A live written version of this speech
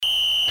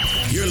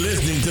You're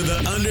listening to the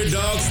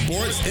Underdog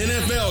Sports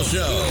NFL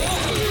Show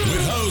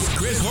with hosts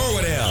Chris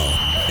Horwedel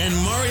and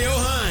Mario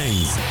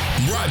Hines.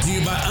 Brought to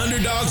you by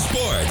Underdog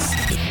Sports.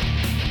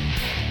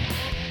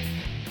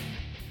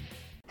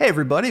 Hey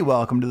everybody,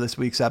 welcome to this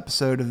week's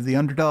episode of the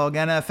Underdog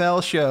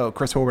NFL Show.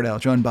 Chris Horwedel,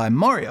 joined by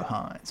Mario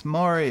Hines.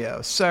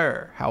 Mario,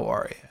 sir, how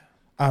are you?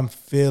 I'm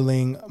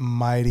feeling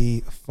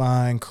mighty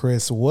fine,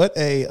 Chris. What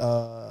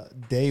a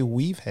day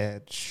we've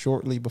had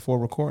shortly before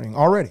recording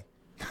already.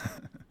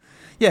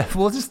 Yeah,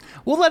 we'll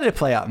let it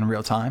play out in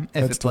real time.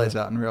 If it plays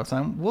out in real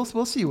time, we'll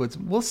see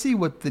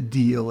what the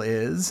deal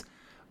is.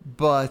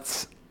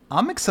 But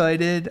I'm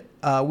excited.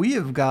 We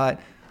have got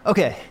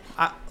let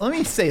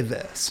me say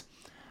this.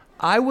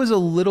 I was a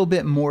little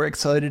bit more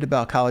excited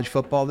about college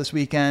football this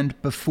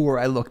weekend before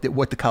I looked at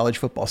what the college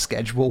football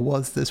schedule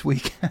was this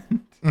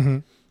weekend. Mm-hmm.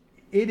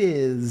 It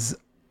is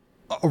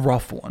a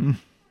rough one.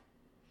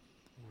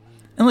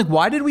 And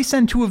why did we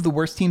send two of the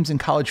worst teams in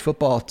college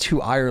football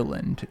to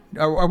Ireland?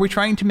 Are we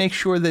trying to make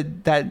sure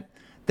that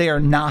they are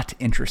not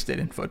interested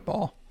in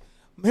football?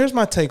 Here's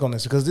my take on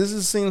this, because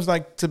seems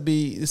to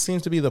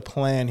be the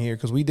plan here,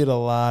 because we did a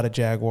lot of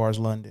Jaguars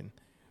London,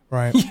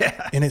 right?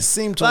 Yeah. And it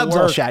seemed to work. That was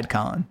all Shad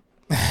Khan.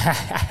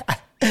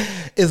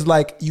 It's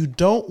like you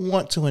don't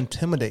want to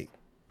intimidate.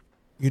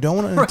 You don't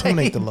want to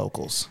intimidate the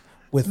locals.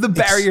 With the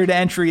barrier to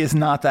entry is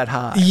not that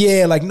high.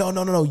 Yeah,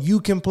 no. You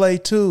can play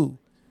too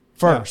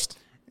first.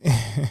 Yeah.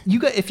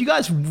 If you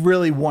guys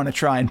really want to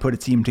try and put a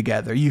team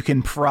together, you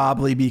can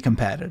probably be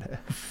competitive.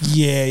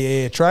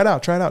 Yeah. Try it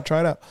out.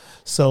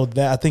 So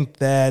I think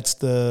that's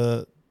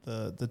the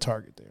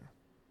target there.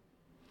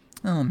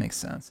 Oh, that makes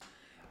sense.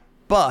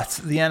 But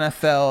the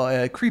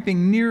NFL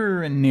creeping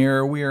nearer and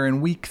nearer. We are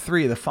in week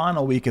 3, the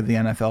final week of the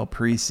NFL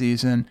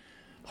preseason.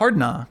 Hard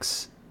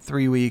Knocks,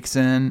 3 weeks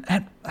in,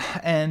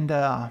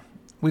 and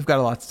we've got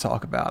a lot to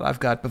talk about. I've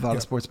got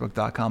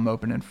BovadaSportsbook.com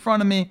open in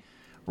front of me.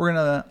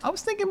 I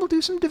was thinking we'll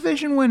do some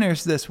division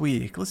winners this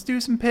week. Let's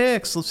do some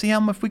picks. Let's see how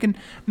much we can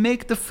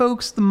make the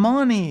folks the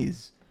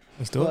monies.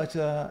 Let's do it.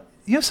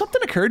 But,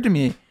 something occurred to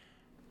me.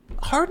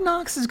 Hard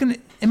Knocks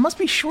it must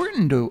be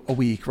shortened to a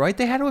week, right?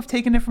 They had to have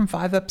taken it from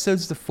 5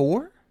 episodes to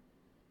 4?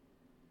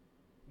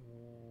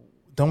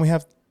 Don't we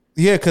have?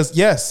 Yeah, because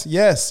yes,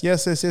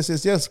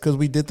 because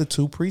we did the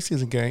 2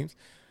 preseason games.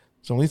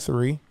 It's only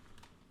 3.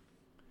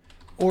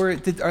 Or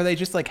are they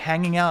just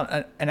hanging out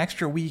an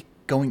extra week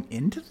going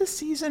into the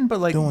season, but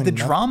the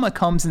drama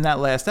comes in that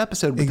last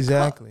episode with the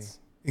cuts.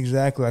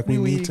 Exactly. We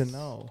need to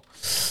know.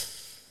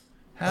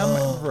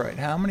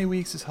 How many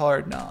weeks is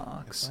Hard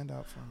Knocks? Find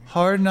out for me.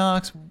 Hard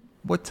Knocks,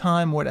 what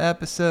time, what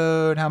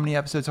episode, how many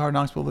episodes of Hard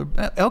Knocks will there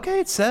be? Okay,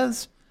 it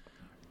says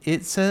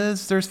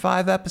there's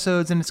 5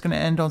 episodes and it's going to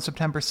end on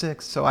September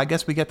 6th. So I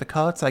guess we get the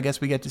cuts. I guess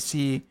we get to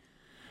see.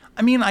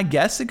 I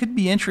guess it could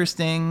be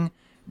interesting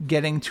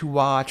getting to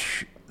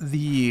watch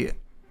the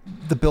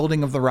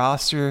building of the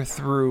roster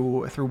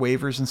through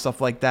waivers and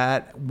stuff like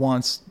that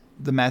once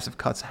the massive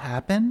cuts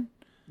happen.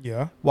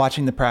 Yeah.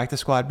 Watching the practice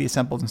squad be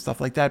assembled and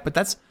stuff like that. But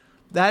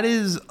that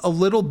is a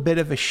little bit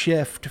of a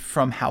shift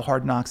from how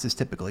Hard Knocks is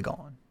typically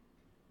gone.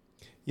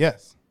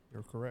 Yes,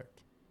 you're correct.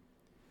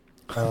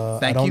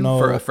 Thank you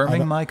for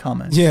affirming my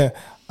comments. Yeah.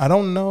 I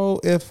don't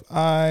know if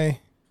I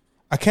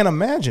can't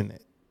imagine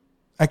it.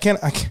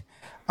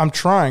 I'm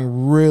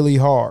trying really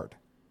hard.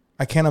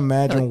 I can't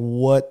imagine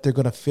what they're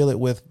going to fill it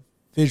with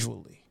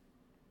visually.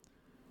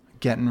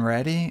 Getting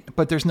ready,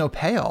 but there's no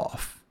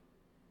payoff.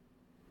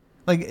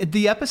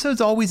 The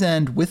episodes always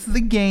end with the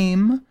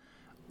game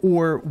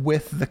or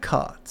with the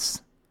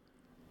cuts.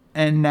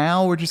 And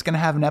now we're just going to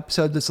have an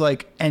episode that's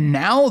and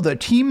now the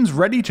team's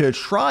ready to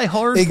try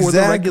hard for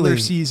the regular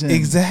season.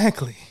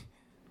 Exactly.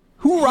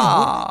 Hoorah! What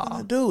are they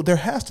going to do? There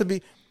has to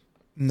be...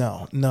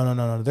 No.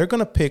 They're going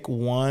to pick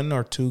 1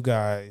 or 2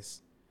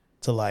 guys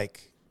to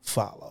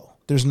follow.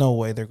 There's no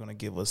way they're going to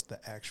give us the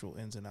actual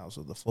ins and outs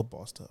of the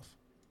football stuff.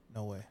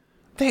 No way.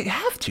 They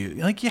have to.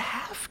 You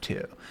have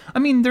to.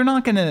 They're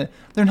not going to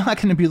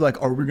be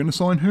are we going to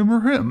sign him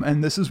or him?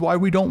 And this is why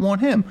we don't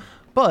want him.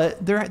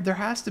 But there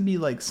has to be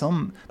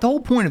the whole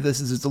point of this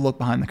is to look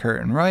behind the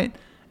curtain, right?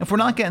 If we're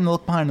not getting the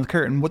look behind the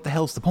curtain, what the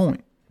hell's the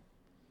point?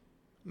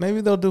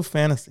 Maybe they'll do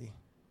fantasy.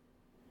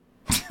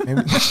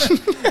 Maybe.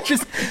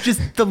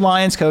 just the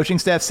Lions coaching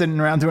staff sitting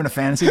around doing a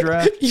fantasy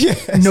draft.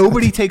 Yes.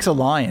 Nobody takes a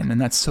Lion,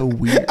 and that's so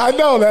weird. I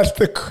know, that's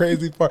the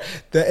crazy part.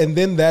 And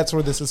then that's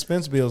where the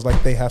suspense builds.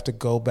 They have to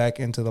go back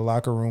into the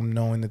locker room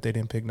knowing that they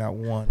didn't pick not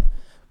one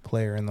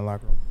player in the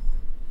locker room.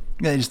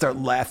 Yeah, they just start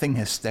laughing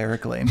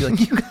hysterically and be like,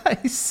 "You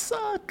guys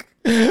suck."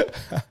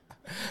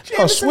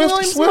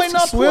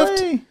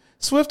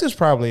 Swift is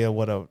probably a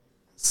 8th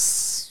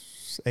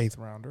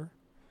rounder.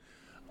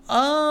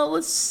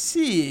 Let's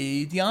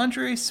see.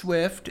 DeAndre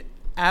Swift,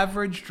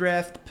 average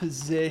draft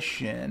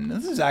position.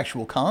 This is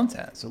actual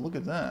content, so look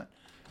at that.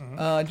 Mm-hmm.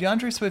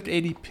 DeAndre Swift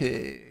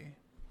ADP.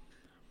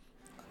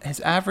 His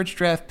average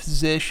draft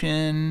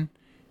position,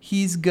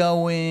 he's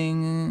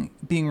being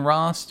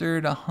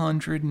rostered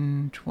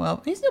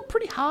 112. He's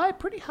pretty high.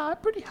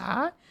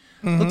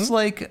 Mm-hmm. Looks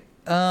like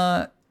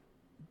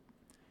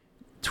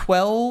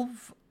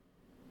 12.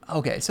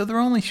 Okay, so they're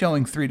only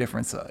showing 3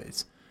 different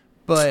sites,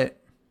 but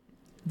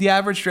the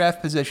average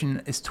draft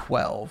position is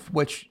 12,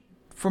 which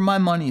for my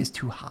money is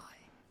too high.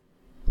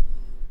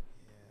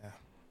 Yeah.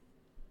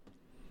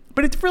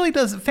 But it really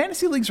does.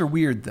 Fantasy leagues are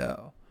weird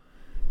though,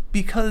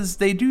 because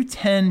they do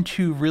tend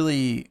to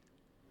really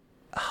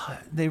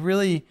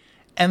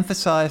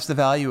emphasize the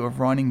value of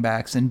running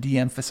backs and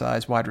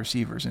de-emphasize wide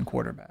receivers and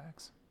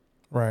quarterbacks.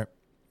 Right.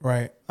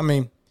 I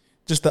mean,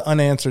 just the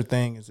unanswered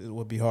thing it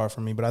would be hard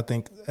for me, but I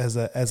think as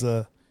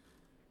a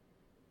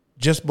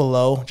just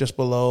below, I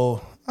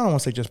don't want to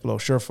say just below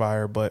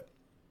surefire, but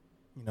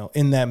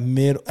in that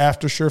mid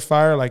after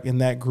surefire, like in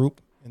that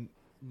group, and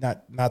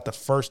not the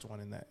first one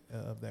in that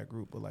of that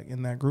group, but like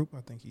in that group,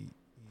 I think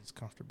he's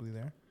comfortably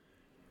there.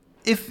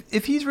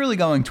 If he's really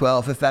going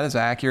 12, if that is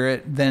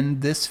accurate,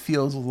 then this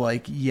feels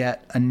like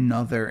yet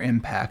another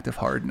impact of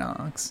Hard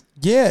Knocks.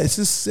 Yeah, it's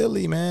just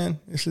silly, man.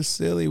 It's just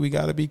silly. We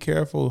got to be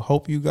careful.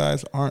 Hope you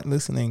guys aren't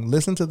listening.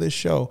 Listen to this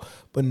show,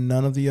 but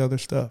none of the other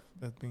stuff.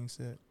 That being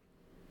said.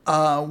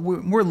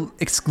 We're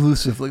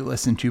exclusively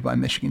listened to by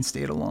Michigan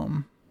State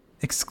alum.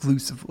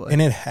 Exclusively.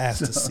 And it has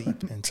to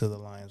seep into the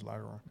Lions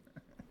locker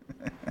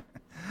room.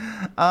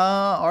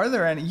 Are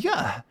there any?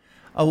 Yeah.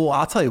 Oh, well,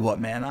 I'll tell you what,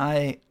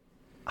 man.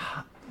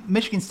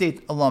 Michigan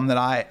State alum that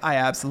I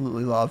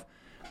absolutely love.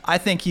 I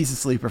think he's a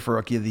sleeper for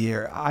Rookie of the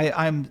Year.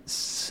 I'm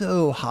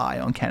so high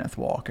on Kenneth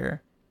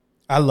Walker.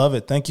 I love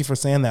it. Thank you for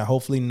saying that.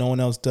 Hopefully no one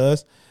else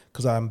does,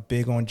 because I'm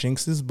big on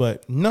jinxes.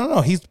 But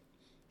no,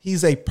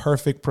 he's a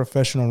perfect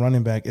professional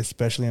running back,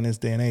 especially in this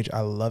day and age.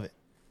 I love it.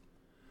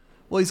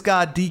 Well, he's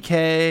got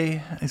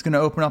DK. He's going to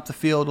open up the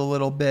field a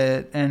little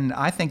bit, and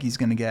I think he's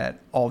going to get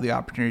all the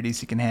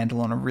opportunities he can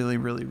handle on a really,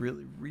 really,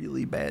 really,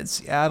 really bad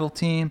Seattle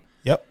team.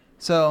 Yep.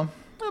 So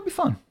it'll be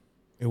fun.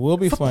 It will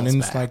be fun. And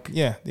it's back. like,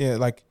 yeah,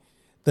 like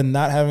the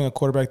not having a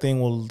quarterback thing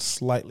will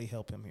slightly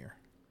help him here.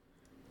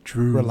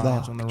 Drew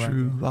Reliance Lock. on the right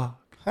Drew hand. Lock.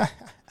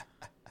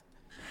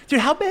 Dude,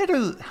 how bad are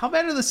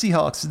the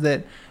Seahawks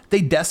that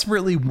they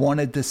desperately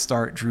wanted to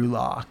start Drew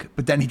Lock,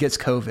 but then he gets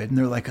COVID, and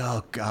they're like,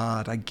 oh,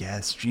 God, I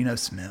guess, Geno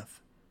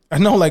Smith. I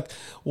know, like,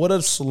 what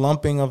a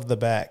slumping of the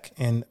back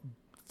and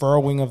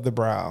furrowing of the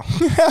brow.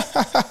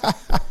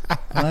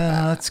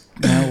 Well,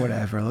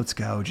 whatever. Let's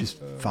go. Just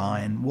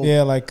fine.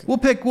 We'll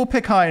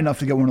pick high enough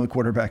to get one of the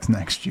quarterbacks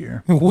next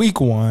year. Week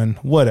 1,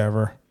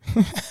 whatever.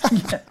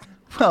 Yeah.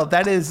 Well,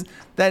 that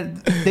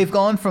they've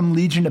gone from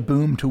Legion of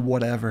Boom to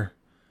whatever.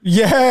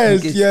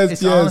 Yes,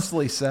 It's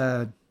honestly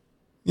sad.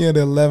 Yeah,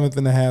 the 11th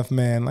and a half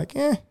man. Like,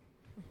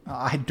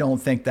 I don't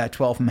think that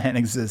 12th man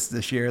exists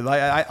this year.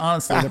 I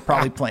honestly, they're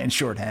probably playing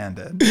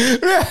shorthanded.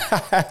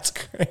 That's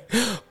great.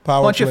 A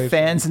bunch of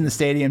fans in the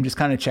stadium just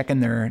kind of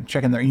checking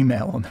their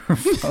email on their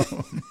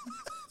phone.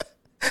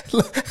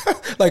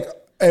 Like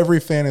every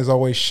fan is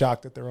always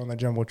shocked that they're on the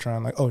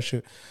jumbotron. Like, oh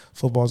shit,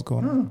 football's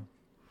going on.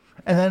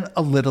 And then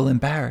a little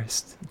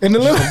embarrassed. A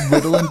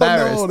little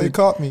embarrassed. Oh, no, they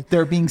caught me.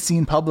 They're being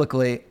seen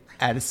publicly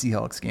at a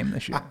Seahawks game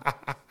this year.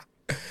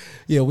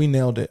 Yeah, we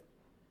nailed it.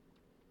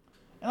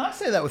 And I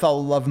say that with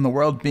all the love in the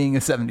world, being a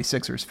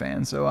 76ers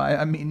fan, so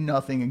I mean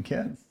nothing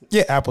against.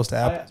 Yeah, apples to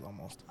apples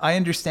almost. I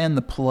understand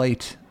the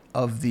plight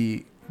of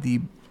the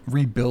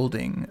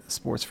rebuilding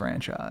sports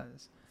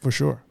franchise. For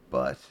sure.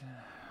 But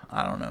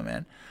I don't know,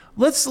 man.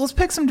 Let's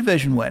pick some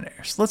division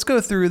winners. Let's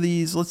go through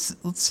these. Let's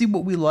see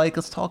what we like.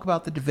 Let's talk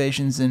about the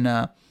divisions, and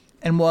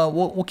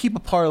we'll keep a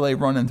parlay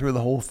running through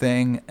the whole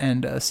thing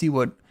and see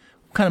what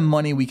kind of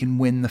money we can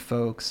win the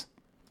folks.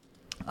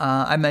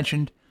 I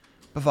mentioned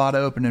Bovada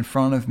open in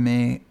front of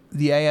me.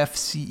 The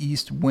AFC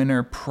East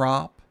winner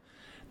prop.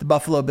 The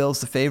Buffalo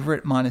Bills the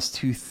favorite,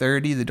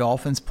 -230. The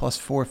Dolphins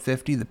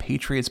 +450. The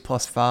Patriots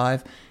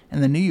 +5.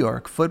 And the New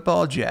York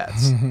Football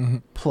Jets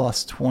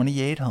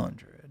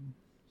 +2,800.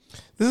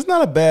 This is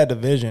not a bad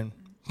division.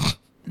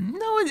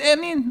 No, I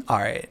mean, all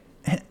right.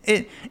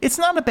 It's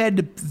not a bad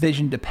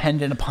division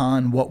dependent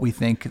upon what we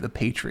think the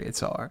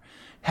Patriots are.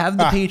 Have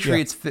the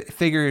Patriots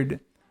figured,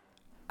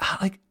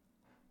 like,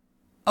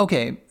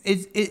 okay,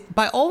 it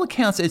by all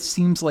accounts, it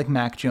seems like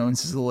Mac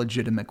Jones is a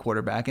legitimate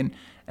quarterback and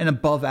an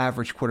above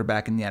average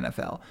quarterback in the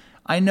NFL.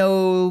 I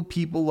know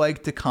people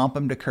like to comp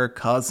him to Kirk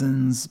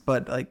Cousins,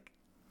 but like,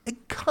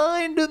 it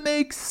kind of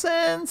makes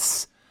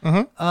sense.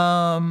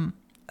 Mm-hmm.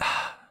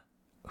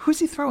 Who's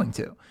he throwing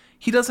to?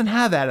 He doesn't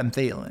have Adam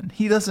Thielen.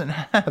 He doesn't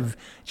have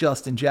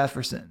Justin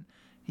Jefferson.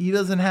 He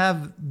doesn't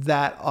have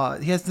that.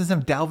 Doesn't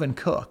have Dalvin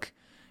Cook.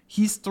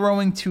 He's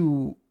throwing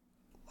to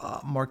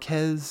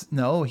Marquez.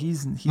 No,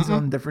 he's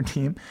on a different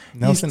team.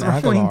 Nelson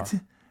Aguilar.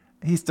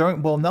 He's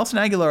throwing. Well, Nelson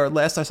Aguilar,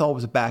 last I saw,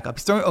 was a backup.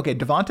 He's throwing. Okay,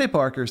 Devontae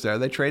Parker's there.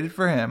 They traded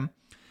for him.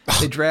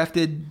 They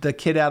drafted the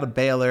kid out of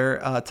Baylor,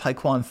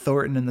 Tyquan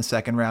Thornton, in the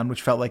second round,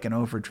 which felt like an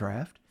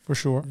overdraft. For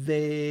sure.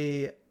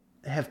 They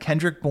have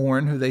Kendrick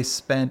Bourne, who they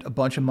spent a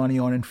bunch of money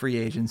on in free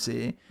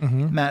agency.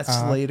 Mm-hmm. Matt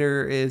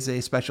Slater is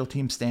a special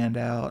team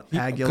standout.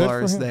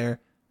 Aguilar is there.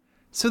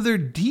 So they're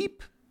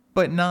deep,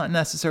 but not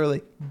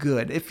necessarily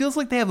good. It feels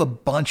like they have a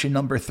bunch of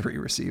number 3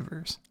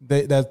 receivers.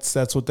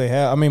 That's what they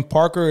have. I mean,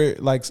 Parker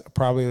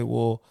probably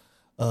will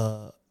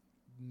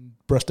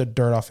brush the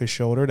dirt off his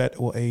shoulder. That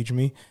will age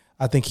me.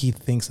 I think he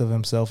thinks of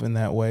himself in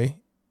that way.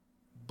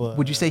 But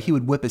would you say he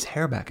would whip his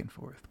hair back and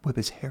forth?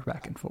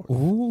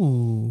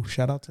 Ooh,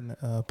 shout out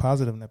to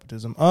positive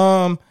nepotism.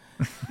 Yeah,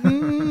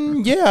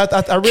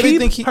 I really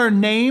think her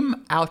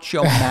name out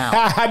your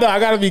mouth. I know, I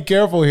got to be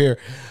careful here.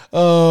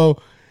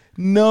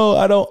 No,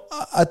 I don't.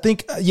 I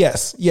think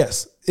yes.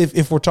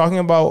 If we're talking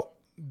about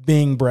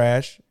being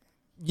brash,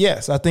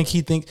 yes, I think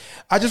he thinks.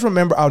 I just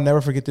remember, I'll never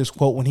forget this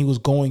quote when he was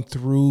going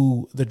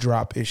through the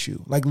drop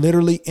issue, like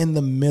literally in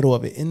the middle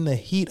of it, in the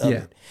heat of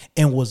it,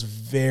 and was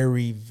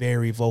very,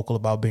 very vocal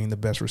about being the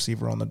best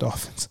receiver on the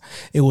Dolphins.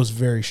 It was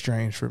very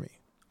strange for me.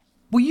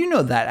 Well, you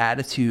know that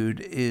attitude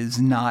is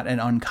not an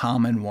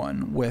uncommon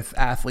one with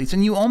athletes,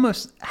 and you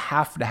almost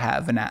have to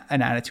have an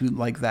attitude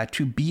like that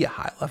to be a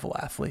high-level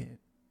athlete.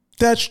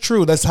 That's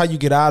true. That's how you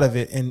get out of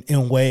it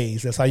in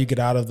ways. That's how you get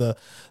out of the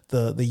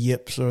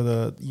yips or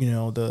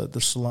the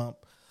slump.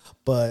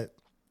 But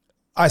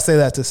I say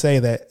that to say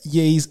that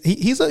he's a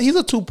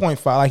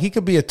 2.5. Like, he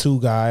could be a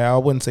 2 guy. I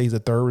wouldn't say he's a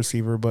third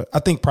receiver, but I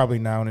think probably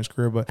now in his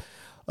career. But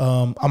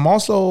I'm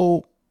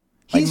also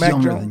he's like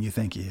younger than you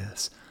think he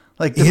is.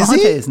 Like,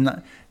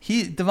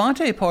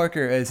 Devontae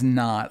Parker is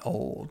not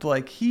old.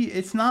 Like,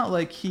 it's not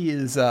like he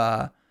is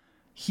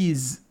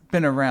he's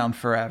been around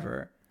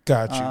forever.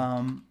 Got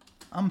you.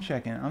 I'm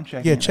checking.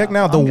 Yeah, check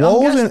now. The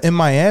woes in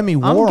Miami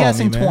wore on me, man. I'm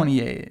guessing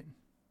 28.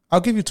 I'll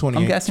give you 28.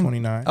 I'm guessing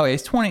 29. Oh,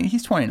 he's 20.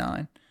 He's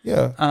 29.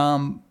 Yeah.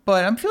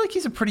 But I feel like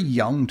he's a pretty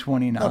young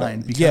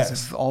 29 because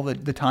of all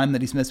the time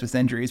that he's missed with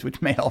injuries,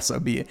 which may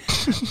also be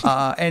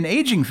an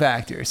aging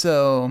factor.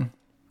 So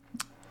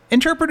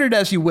interpret it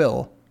as you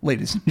will,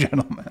 ladies and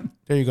gentlemen.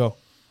 There you go.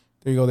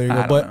 I don't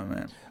know,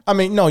 man. I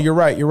mean, no, you're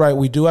right.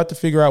 We do have to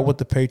figure out what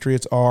the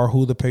Patriots are,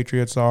 who the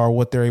Patriots are,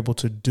 what they're able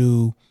to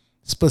do.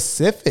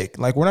 Specific,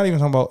 like, we're not even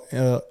talking about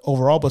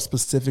overall, but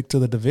specific to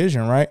the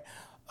division, right?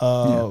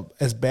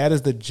 As bad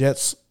as the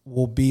Jets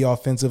will be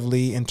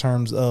offensively in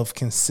terms of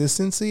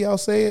consistency, I'll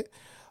say it.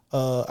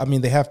 I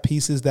mean, they have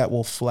pieces that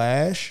will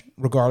flash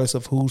regardless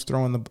of who's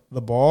throwing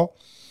the ball.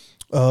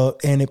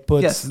 And it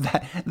puts... Yes,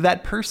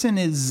 that person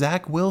is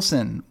Zach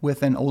Wilson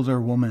with an older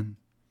woman.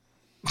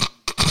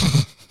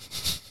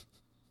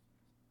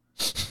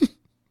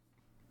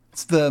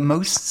 It's the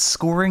most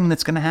scoring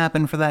that's going to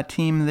happen for that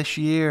team this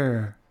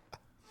year.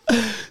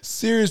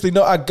 Seriously,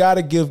 no, I got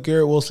to give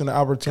Garrett Wilson the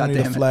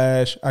opportunity to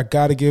flash. I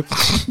got to give...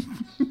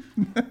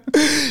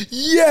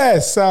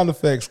 Yes, sound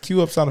effects.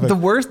 Cue up sound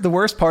effects. The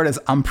worst part is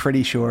I'm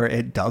pretty sure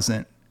it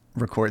doesn't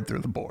record through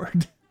the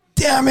board.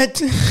 Damn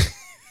it.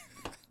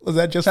 Was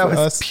that just for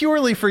us?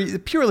 Purely for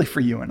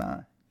you and I.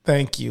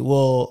 Thank you.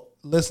 Well,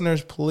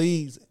 listeners,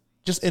 please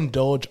just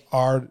indulge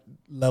our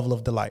level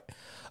of delight.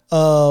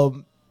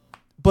 But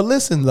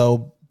listen,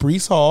 though,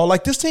 Breece Hall,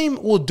 like, this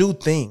team will do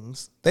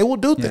things. They will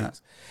do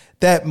things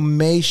that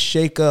may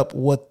shake up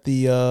what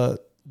the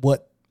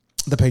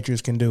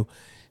Patriots can do,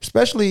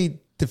 especially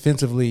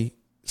defensively.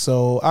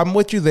 So I'm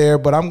with you there,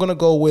 but I'm gonna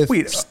go with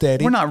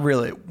steady. We're not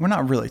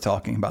really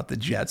talking about the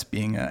Jets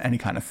being any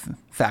kind of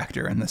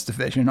factor in this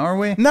division, are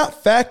we?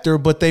 Not factor,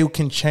 but they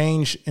can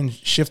change and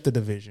shift the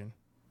division.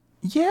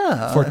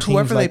 Yeah, for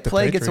whoever like they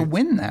play gets a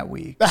win that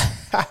week.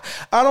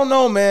 I don't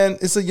know, man.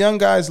 It's a young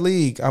guys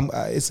league.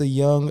 It's a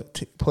young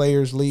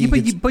players league.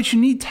 Yeah, but you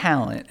need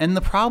talent, and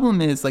the problem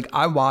is, like,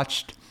 I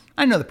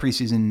know the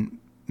preseason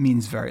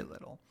means very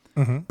little,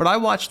 but I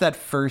watched that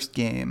first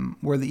game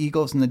where the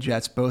Eagles and the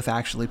Jets both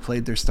actually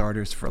played their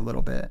starters for a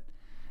little bit,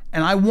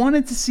 and I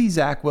wanted to see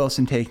Zach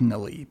Wilson taking a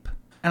leap,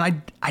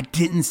 and I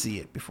didn't see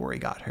it before he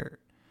got hurt.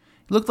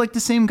 He looked like the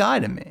same guy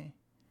to me.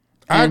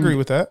 I agree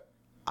with that.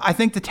 I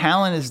think the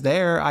talent is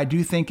there. I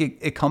do think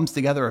it comes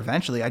together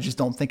eventually. I just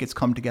don't think it's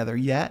come together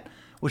yet,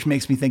 which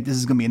makes me think this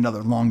is going to be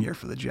another long year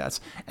for the Jets.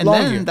 And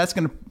that's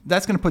going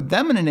to put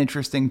them in an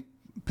interesting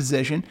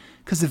position,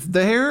 because if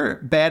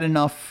they're bad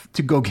enough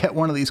to go get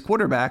one of these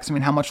quarterbacks, I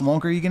mean, how much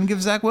longer are you going to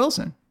give Zach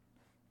Wilson?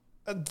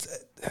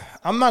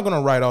 I'm not going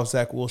to write off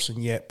Zach Wilson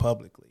yet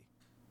publicly.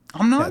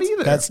 I'm not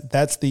either.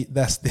 That's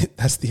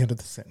the end of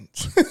the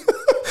sentence.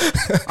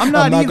 I'm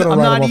not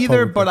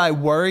either, but I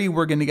worry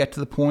we're going to get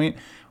to the point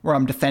where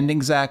I'm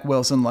defending Zach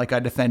Wilson like I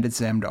defended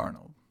Sam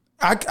Darnold.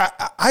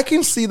 I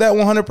can see that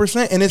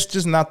 100%, and it's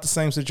just not the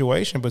same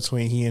situation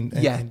between he and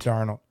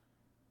Darnold.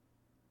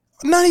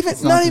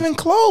 Not even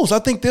close. I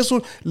think this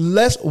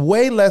was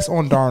way less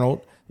on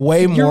Darnold,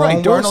 way more. You're right.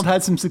 On Darnold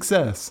had some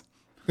success,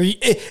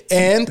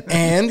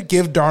 and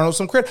give Darnold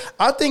some credit.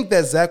 I think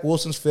that Zach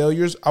Wilson's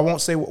failures, I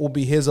won't say will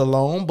be his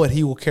alone, but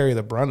he will carry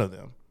the brunt of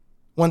them,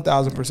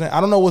 1,000%.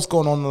 I don't know what's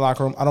going on in the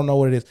locker room. I don't know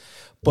what it is,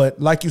 but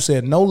like you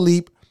said, no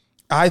leap.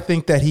 I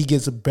think that he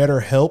gets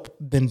better help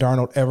than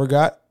Darnold ever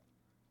got,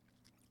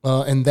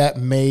 and that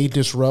may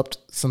disrupt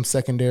some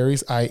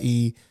secondaries,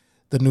 i.e.,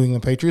 the New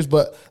England Patriots.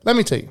 But let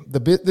me tell you,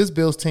 this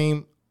Bills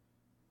team,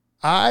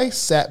 I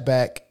sat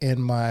back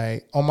on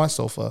my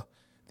sofa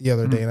the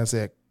other day and I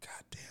said,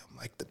 God damn,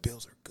 like, the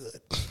Bills are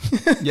good.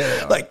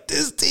 Yeah, like,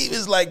 this team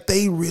is like,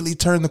 they really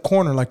turned the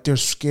corner. Like, they're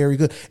scary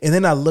good. And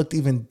then I looked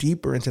even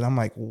deeper into it. I'm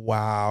like,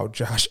 wow,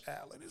 Josh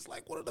Allen is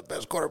like one of the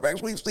best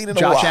quarterbacks we've seen in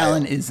a while. Josh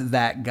Allen is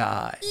that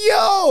guy.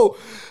 Yo,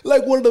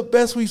 like one of the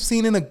best we've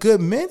seen in a good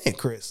minute,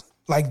 Chris.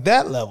 Like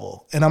that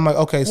level. And I'm like,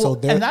 okay, so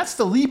there. And that's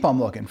the leap I'm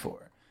looking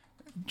for.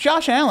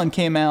 Josh Allen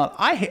came out.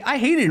 I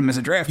hated him as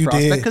a draft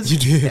prospect because he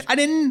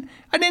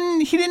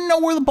didn't know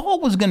where the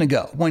ball was going to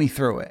go when he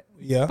threw it.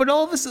 Yeah. But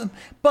all of a sudden,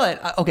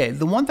 okay,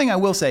 the one thing I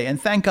will say,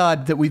 and thank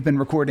God that we've been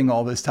recording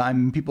all this time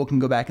and people can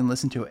go back and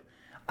listen to it.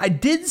 I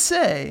did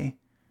say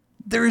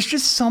there is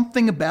just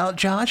something about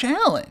Josh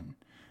Allen.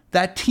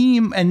 That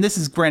team, and this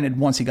is granted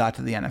once he got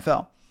to the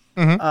NFL.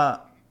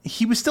 Mm-hmm.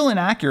 He was still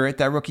inaccurate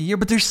that rookie year,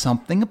 but there's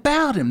something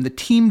about him. The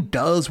team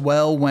does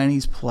well when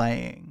he's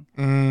playing.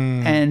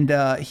 And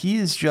he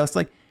is just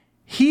like,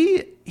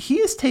 he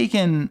has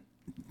taken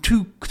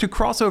to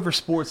crossover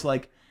sports,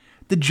 like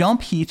the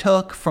jump he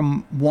took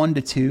from 1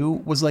 to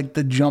 2 was like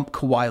the jump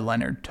Kawhi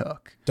Leonard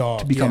took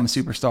to become a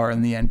superstar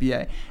in the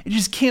NBA. It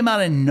just came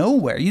out of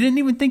nowhere. You didn't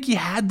even think he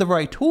had the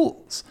right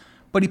tools,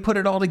 but he put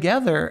it all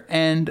together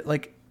and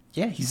like,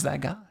 yeah, he's that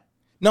guy.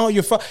 No,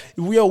 you're fine.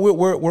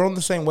 We're on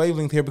the same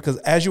wavelength here because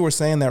as you were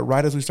saying that,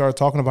 right as we started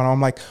talking about it,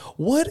 I'm like,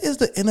 what is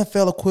the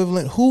NFL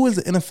equivalent? Who is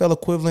the NFL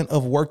equivalent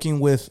of working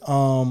with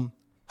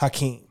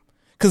Hakeem?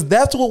 Because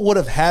that's what would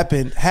have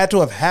happened, had to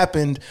have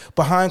happened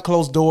behind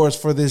closed doors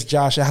for this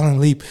Josh Allen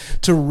leap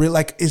to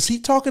like, is he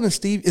talking to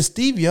Steve? Is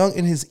Steve Young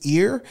in his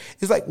ear?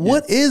 It's like,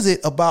 what is it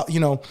about,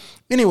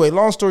 anyway,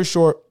 long story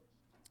short,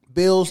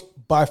 Bills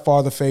by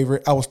far the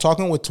favorite. I was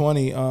talking with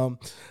 20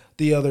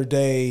 the other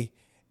day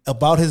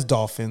about his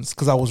Dolphins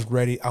because I was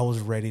ready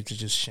to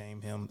just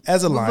shame him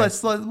as a Lion.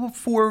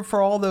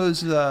 For all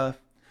those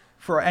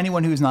for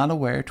anyone who's not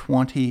aware,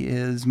 20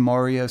 is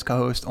Mario's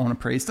co-host on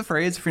Praise the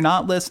Phrase. If you're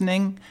not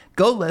listening,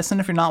 go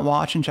listen. If you're not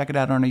watching, check it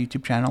out on our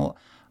YouTube channel,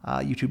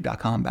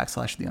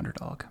 youtube.com/The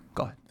Underdog.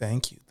 Go ahead.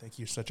 Thank you.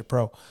 You're such a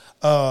pro.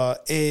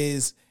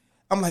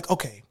 I'm like,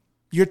 okay,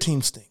 your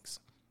team stinks.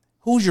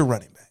 Who's your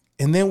running back?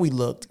 And then we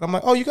looked. I'm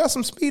like, oh, you got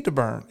some speed to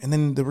burn. And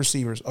then the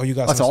receivers, oh, you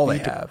got some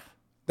speed to burn.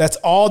 That's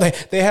all they have.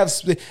 That's all they have.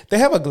 They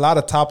have a lot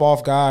of top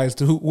off guys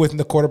with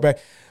the quarterback,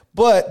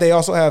 but they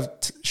also have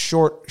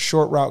short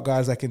route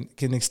guys that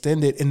can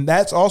extend it, and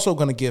that's also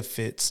going to give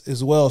fits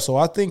as well. So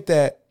I think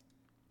that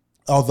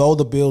although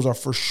the Bills are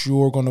for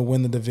sure going to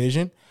win the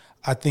division,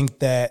 I think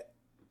that,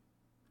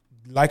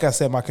 like I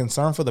said, my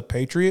concern for the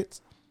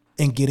Patriots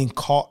and getting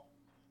caught.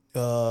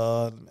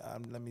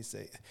 Let me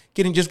say,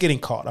 getting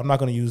caught. I'm not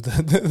going to use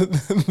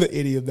the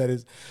idiom that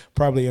is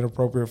probably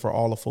inappropriate for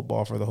all of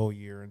football for the whole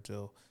year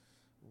until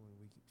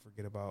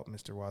forget about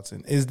Mr.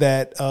 Watson, is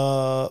that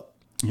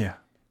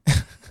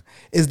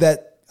is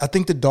that I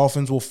think the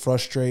Dolphins will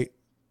frustrate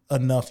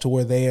enough to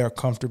where they are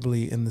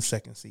comfortably in the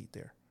second seat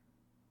there.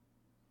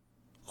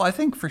 Well, I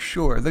think for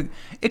sure.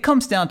 It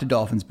comes down to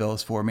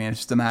Dolphins-Bills for me. It's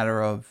just a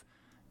matter of,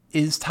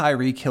 is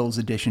Tyreek Hill's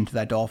addition to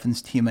that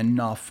Dolphins team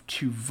enough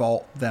to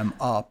vault them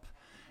up?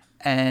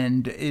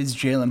 And is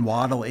Jalen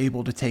Waddle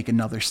able to take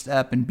another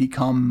step and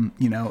become,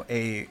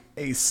 a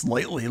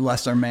slightly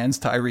lesser man's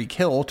Tyreek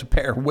Hill to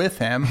pair with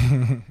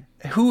him?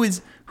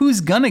 Who's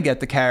gonna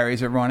get the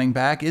carries at running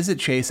back? Is it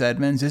Chase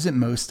Edmonds? Is it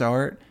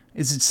Mostart?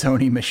 Is it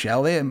Sony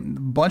Michel? A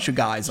bunch of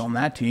guys on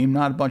that team,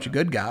 not a bunch of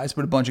good guys,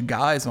 but a bunch of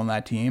guys on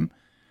that team.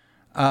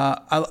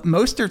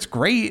 Mostert's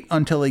great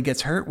until he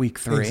gets hurt week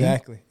 3.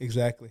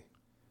 Exactly.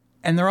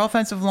 And their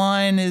offensive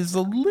line is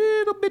a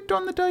little bit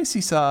on the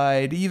dicey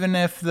side, even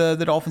if the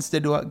Dolphins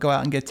did go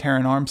out and get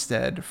Terran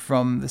Armstead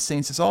from the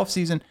Saints this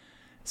offseason.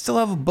 Still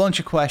have a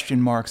bunch of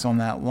question marks on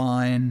that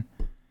line.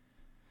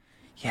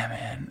 Yeah,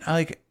 man.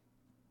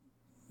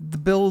 The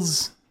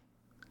Bills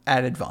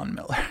added Von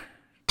Miller.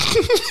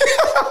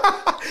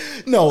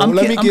 No, I'm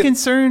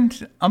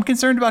concerned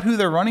about who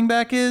their running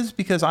back is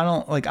because I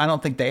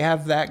don't think they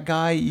have that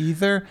guy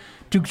either.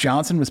 Duke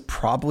Johnson was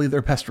probably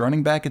their best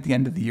running back at the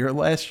end of the year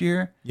last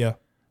year. Yeah.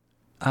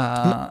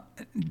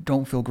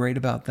 Don't feel great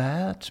about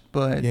that,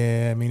 but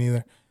yeah, me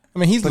neither. I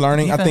mean, he's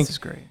learning. I think is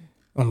great.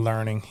 I'm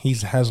learning. He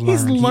has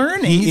learned. He's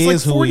learning.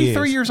 He's like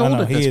 43 years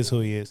old. He is who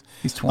he is.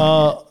 He's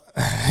 28.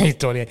 He's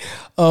 28.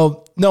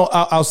 No,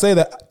 I'll say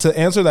that to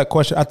answer that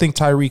question, I think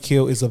Tyreek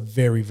Hill is a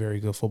very, very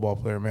good football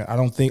player, man. I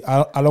don't think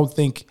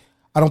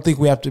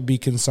we have to be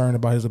concerned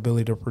about his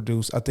ability to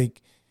produce. I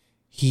think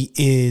he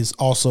is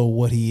also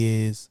what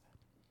he is,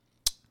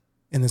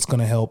 and it's going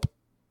to help.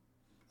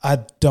 I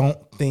don't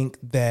think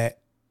that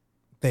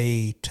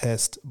they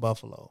test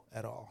Buffalo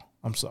at all.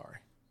 I'm sorry.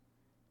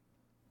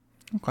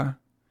 Okay.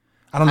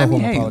 I don't know who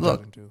I'm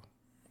apologizing to.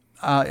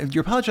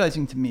 You're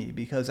apologizing to me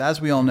because,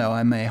 as we all know,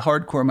 I'm a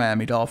hardcore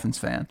Miami Dolphins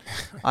fan.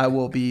 I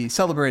will be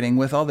celebrating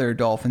with other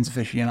Dolphins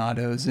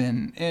aficionados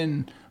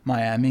in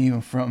Miami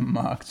from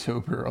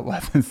October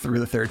 11th through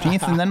the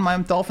 13th, and then my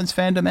Dolphins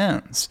fandom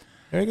ends.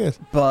 Very good.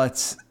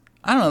 But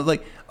I don't know.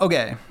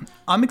 Okay,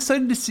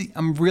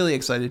 I'm really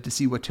excited to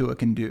see what Tua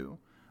can do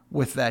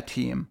with that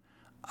team.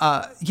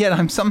 Yet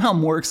I'm somehow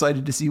more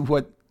excited to see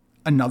what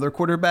another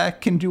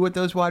quarterback can do with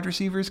those wide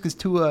receivers because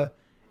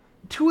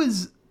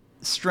Tua's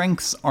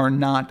strengths are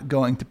not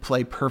going to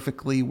play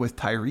perfectly with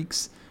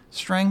Tyreek's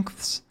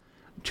strengths,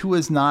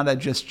 Tua's not a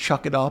just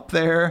chuck it up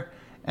there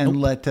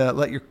and let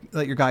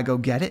your guy go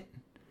get it.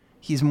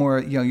 He's more,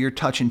 your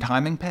touch and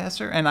timing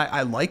passer, and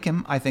I like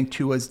him. I think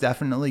Tua's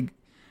definitely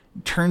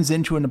turns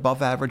into an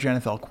above-average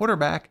NFL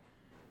quarterback.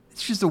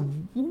 It's just a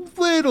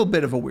little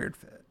bit of a weird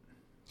fit.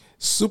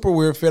 Super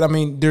weird fit. I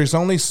mean, there's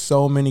only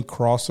so many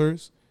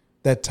crossers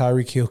that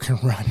Tyreek Hill can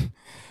run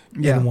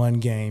in one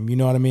game. You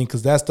know what I mean?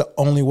 Because that's the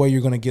only way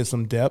you're going to get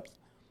some depth.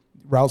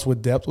 Routes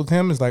with depth with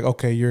him is like,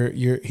 okay,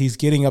 he's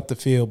getting up the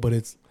field, but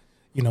it's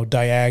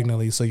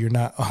diagonally, so you're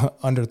not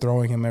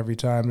underthrowing him every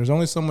time. There's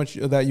only so much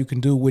that you can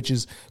do, which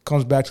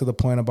comes back to the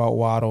point about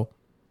Waddle.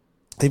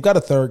 They've got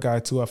a third guy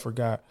too. I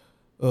forgot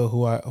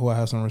who I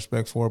have some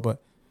respect for, but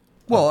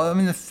well, I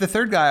mean, the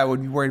third guy I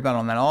would be worried about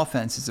on that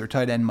offense is their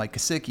tight end Mike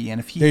Gesicki,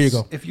 and there you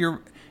go.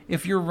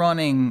 If you're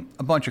running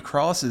a bunch of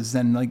crosses,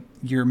 then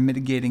you're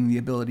mitigating the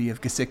ability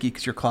of Gesicki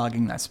because you're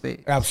clogging that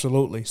space.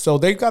 Absolutely. So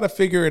they've got to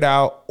figure it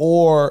out,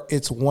 or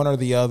it's one or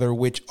the other,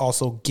 which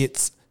also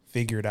gets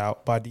figured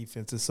out by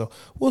defenses. So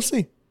we'll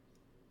see.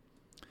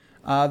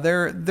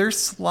 Their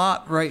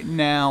slot right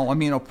now, I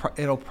mean,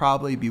 it'll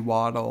probably be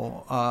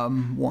Waddle,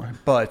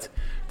 but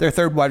their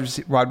third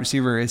wide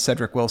receiver is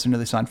Cedric Wilson, who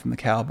they signed from the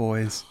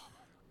Cowboys.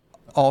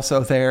 Also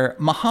there,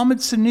 Mohamed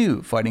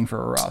Sanu fighting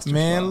for a roster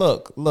Man,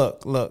 spot.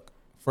 look.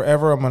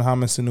 Forever a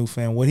Mohamed Sanu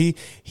fan. What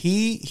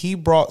he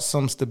brought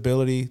some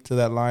stability to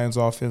that Lions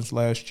offense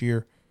last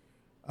year.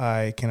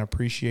 I can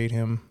appreciate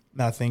him.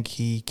 I think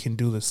he can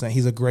do the same.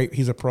 He's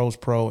a pro's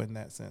pro in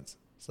that sense.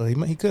 So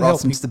he could help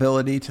some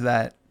stability to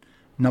that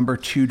number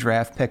 2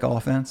 draft pick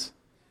offense.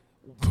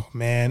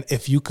 Man,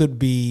 if you could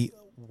be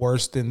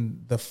worse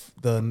than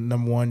the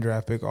number 1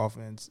 draft pick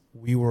offense,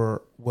 we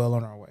were well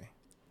on our way.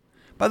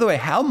 By the way,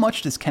 how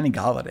much does Kenny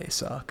Golladay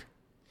suck?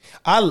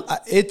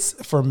 It's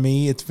for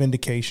me, it's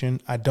vindication.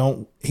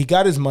 He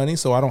got his money,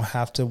 so I don't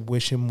have to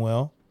wish him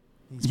well.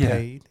 He's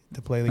paid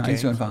to play the game.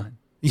 He's doing fine.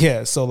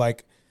 Yeah, so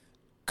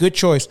good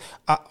choice.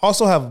 I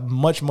also have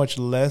much, much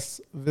less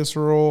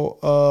visceral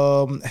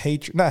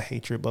hatred, not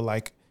hatred,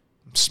 but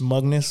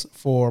smugness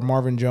for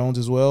Marvin Jones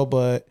as well,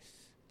 but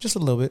just a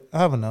little bit. I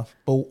have enough.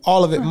 But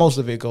all of it, most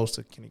of it goes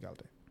to Kenny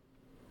Golladay.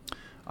 All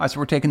right, so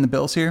we're taking the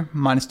Bills here,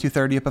 minus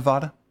 230 at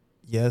Bovada.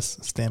 Yes,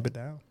 stamp it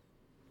down.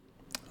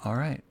 All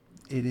right.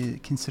 It is,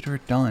 consider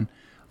it done.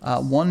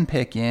 1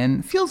 pick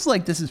in. Feels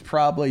like this is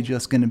probably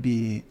just going to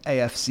be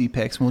AFC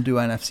picks. We'll do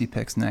NFC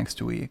picks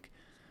next week.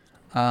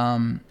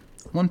 1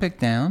 pick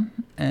down,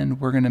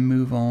 and we're going to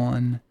move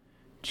on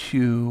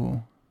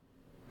to...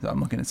 I'm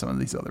looking at some of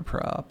these other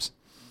props.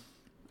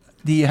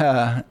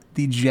 The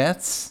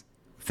Jets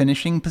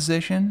finishing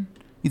position.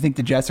 You think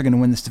the Jets are going to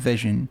win this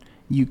division?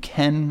 You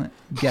can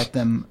get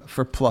them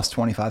for plus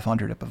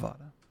 2,500 at Bovada.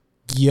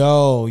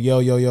 Yo.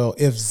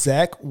 If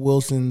Zach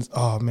Wilson's...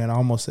 Oh, man, I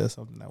almost said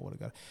something I would have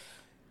got.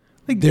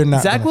 They're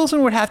not Zach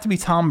Wilson would have to be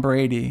Tom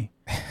Brady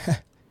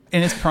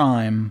in his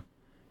prime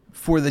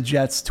for the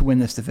Jets to win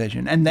this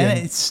division. And then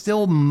it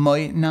still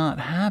might not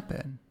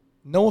happen.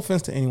 No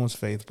offense to anyone's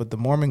faith, but the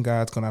Mormon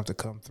God's going to have to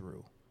come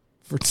through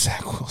for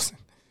Zach Wilson.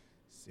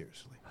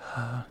 Seriously.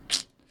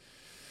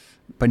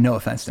 But no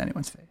offense to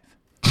anyone's faith.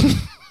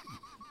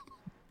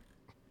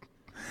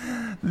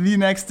 The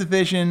next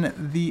division,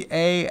 the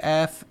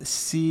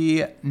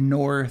AFC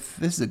North.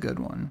 This is a good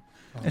one.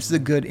 This is a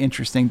good,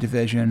 interesting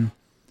division.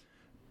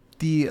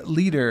 The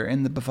leader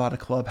in the Bovada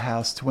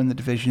Clubhouse to win the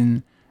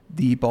division,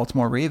 the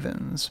Baltimore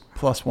Ravens,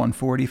 plus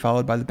 140,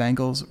 followed by the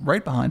Bengals,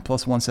 right behind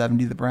plus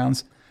 170, the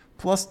Browns,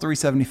 plus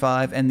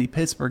 375, and the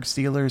Pittsburgh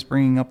Steelers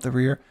bringing up the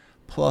rear,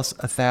 plus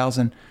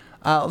 1,000.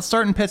 Let's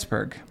start in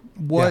Pittsburgh.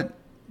 What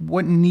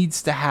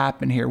needs to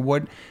happen here?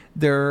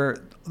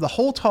 The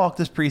whole talk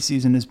this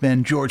preseason has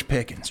been George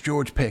Pickens.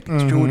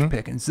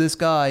 This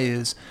guy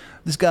is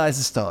a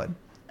stud.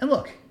 And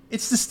look,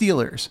 it's the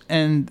Steelers,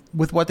 and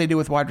with what they do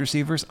with wide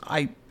receivers,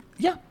 I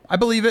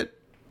believe it.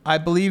 I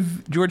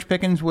believe George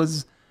Pickens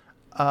was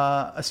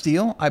a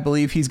steal. I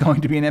believe he's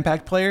going to be an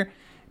impact player,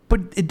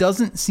 but it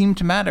doesn't seem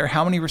to matter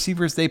how many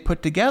receivers they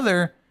put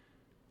together.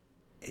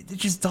 It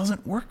just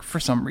doesn't work for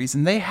some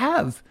reason. They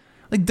have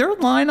their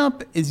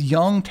lineup is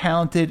young,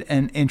 talented,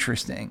 and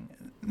interesting.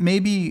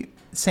 Maybe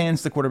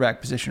sans the quarterback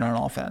position on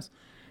offense.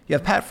 You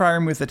have Pat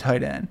Freiermuth at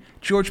tight end,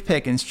 George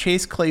Pickens,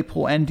 Chase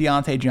Claypool, and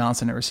Deontay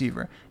Johnson at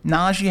receiver,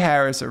 Najee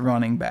Harris at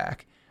running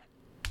back,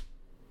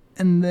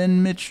 and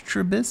then Mitch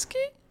Trubisky?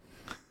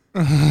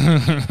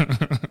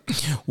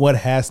 What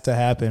has to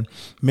happen?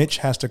 Mitch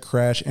has to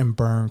crash and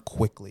burn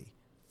quickly.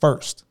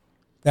 First.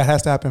 That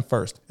has to happen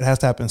first. It has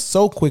to happen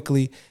so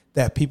quickly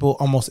that people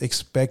almost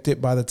expect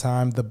it by the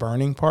time the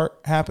burning part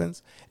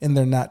happens, and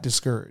they're not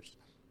discouraged.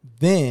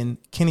 Then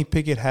Kenny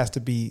Pickett has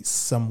to be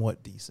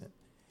somewhat decent.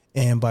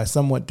 And by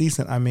somewhat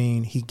decent, I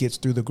mean he gets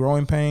through the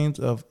growing pains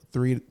of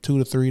 2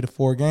 to 3 to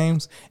 4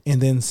 games, and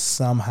then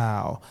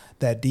somehow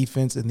that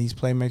defense and these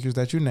playmakers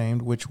that you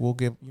named, which we'll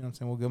give,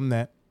 we'll give them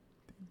that,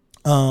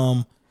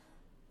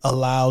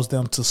 allows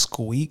them to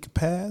squeak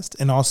past,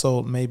 and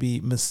also maybe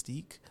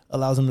Mystique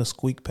allows them to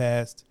squeak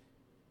past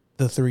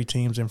the 3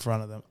 teams in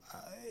front of them.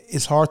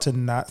 it's hard to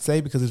not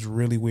say because it's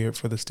really weird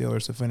for the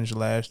Steelers to finish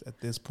last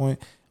at this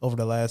point over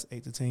the last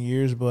 8 to 10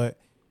 years, but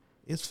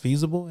it's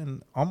feasible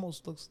and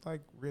almost looks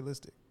like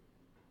realistic.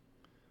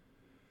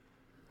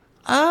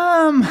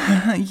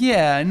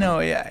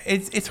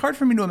 It's hard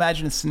for me to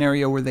imagine a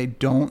scenario where they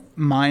don't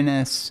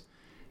minus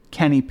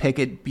Kenny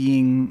Pickett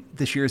being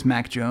this year's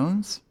Mac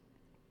Jones.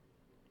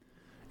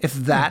 If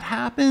that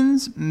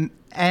happens,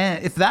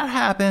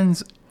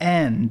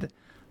 and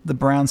the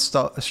Browns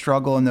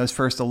struggle in those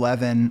first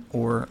 11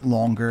 or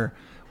longer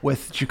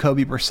with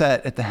Jacoby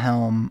Brissett at the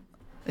helm,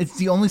 it's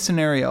the only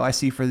scenario I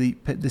see for the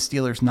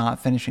Steelers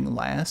not finishing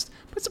last.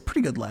 But it's a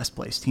pretty good last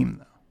place team,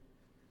 though.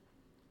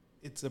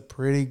 It's a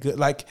pretty good,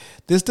 like,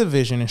 this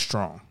division is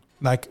strong.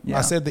 Like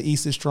I said, the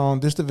East is strong.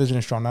 This division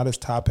is strong, not as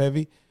top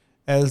heavy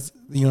as,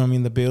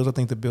 the Bills. I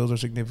think the Bills are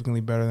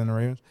significantly better than the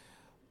Ravens.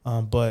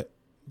 But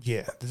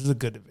yeah, this is a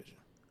good division.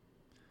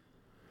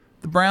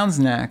 The Browns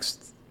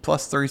next,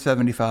 plus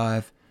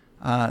 375.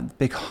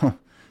 Big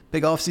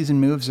offseason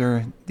moves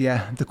are,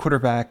 the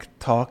quarterback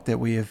talk that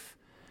we have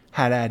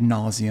had ad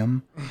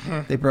nauseum.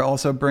 They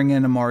also bring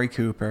in Amari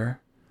Cooper.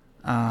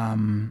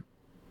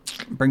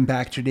 Bring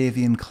back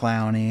Jadeveon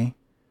Clowney.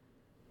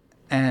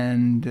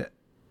 And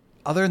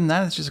other than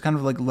that, it's just kind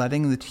of like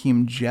letting the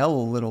team gel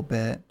a little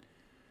bit.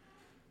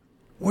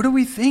 What do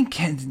we think?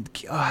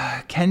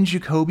 Can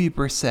Jacoby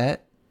Brissett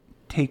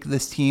take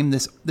this team,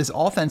 this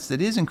offense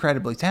that is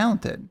incredibly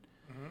talented?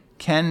 Mm-hmm.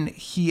 Can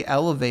he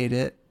elevate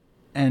it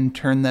and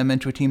turn them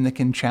into a team that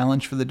can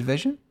challenge for the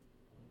division?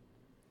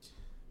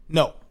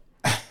 No.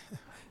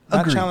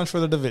 Not challenge for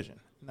the division.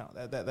 No,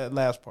 that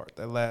last part,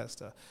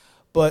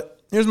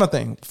 but here's my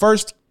thing.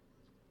 First,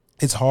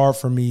 it's hard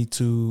for me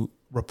to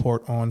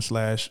report on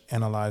 /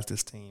 analyze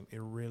this team.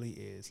 It really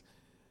is.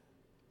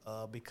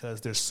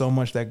 Because there's so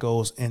much that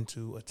goes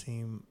into a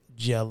team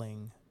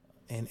gelling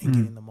and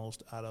getting the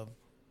most out of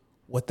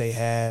what they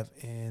have.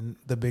 And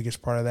the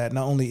biggest part of that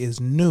not only is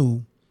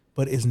new,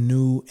 but is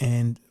new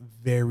and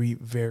very,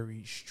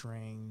 very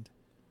strained.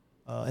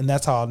 And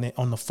that's how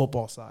on the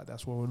football side,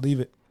 that's where we'll leave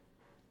it.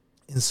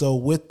 And so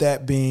with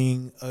that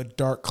being a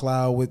dark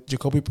cloud, with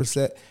Jacoby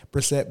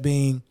Brissett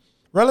being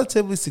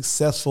relatively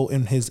successful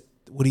in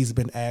what he's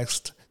been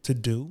asked to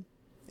do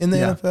in the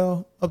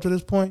NFL up to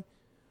this point,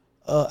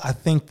 I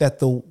think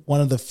that one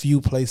of the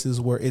few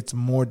places where it's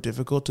more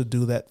difficult to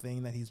do that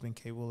thing that he's been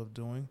capable of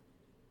doing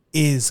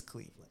is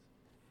Cleveland.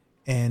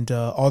 And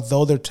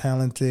although they're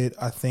talented,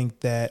 I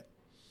think that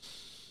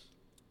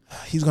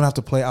he's going to have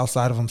to play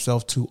outside of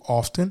himself too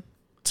often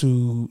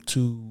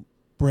to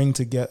bring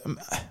together.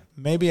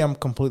 Maybe I'm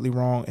completely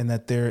wrong in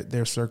that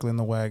they're circling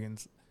the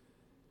wagons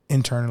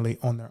internally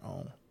on their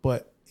own.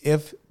 But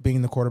if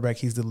being the quarterback,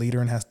 he's the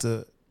leader and has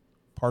to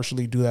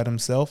partially do that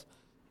himself,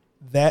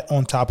 that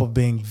on top of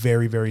being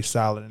very, very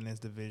solid in his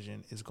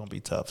division is going to be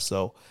tough.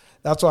 So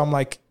that's why I'm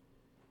like,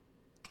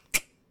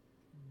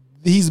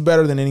 he's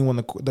better than anyone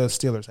the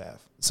Steelers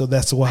have. So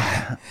that's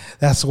why.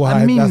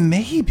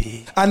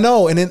 Maybe. I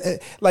know. And then,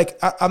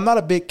 I'm not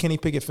a big Kenny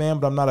Pickett fan,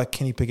 but I'm not a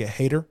Kenny Pickett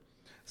hater.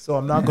 So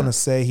I'm not going to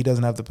say he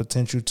doesn't have the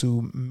potential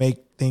to make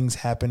things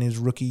happen his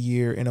rookie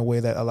year in a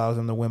way that allows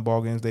him to win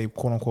ball games they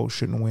quote unquote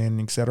shouldn't win,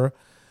 etc.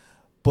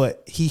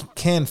 But he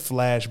can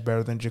flash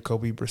better than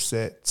Jacoby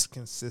Brissett's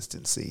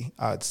consistency,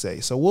 I'd say.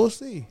 So we'll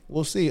see.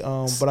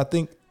 But I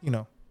think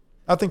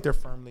they're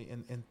firmly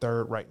in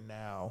third right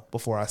now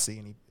before I see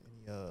any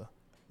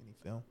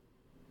film.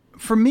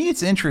 For me,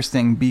 it's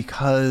interesting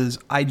because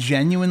I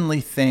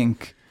genuinely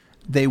think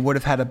they would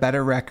have had a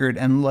better record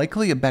and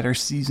likely a better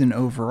season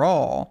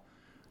overall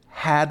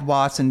had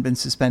Watson been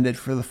suspended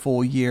for the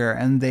full year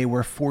and they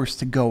were forced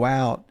to go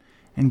out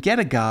and get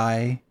a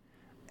guy.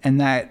 And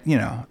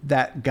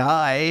that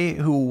guy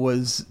who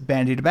was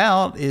bandied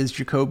about is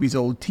Jacoby's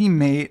old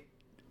teammate,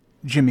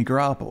 Jimmy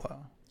Garoppolo.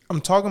 I'm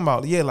talking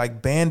about,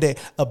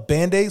 a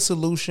Band-Aid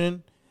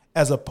solution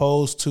as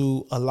opposed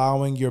to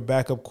allowing your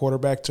backup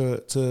quarterback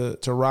to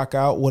rock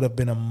out would have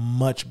been a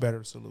much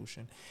better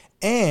solution.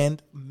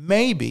 And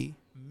maybe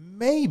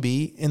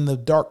in the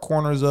dark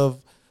corners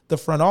of the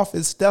front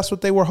office, that's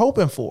what they were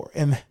hoping for.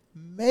 And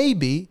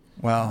maybe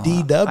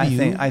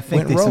DW I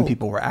think some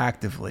people were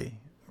actively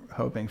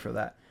hoping for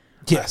that.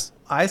 Yes.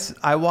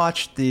 I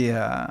watched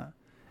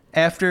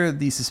after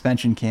the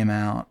suspension came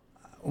out,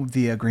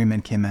 the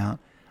agreement came out,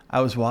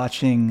 I was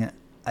watching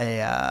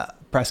a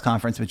press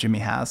conference with Jimmy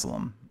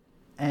Haslam,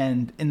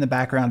 and in the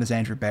background is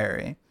Andrew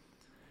Barry.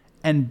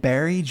 And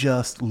Barry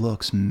just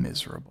looks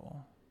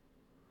miserable.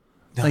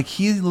 No. Like,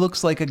 he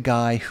looks like a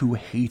guy who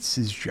hates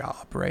his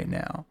job right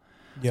now.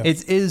 Yeah.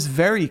 It is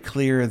very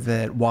clear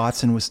that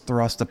Watson was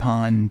thrust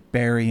upon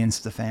Barry and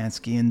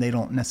Stefanski, and they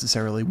don't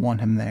necessarily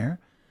want him there.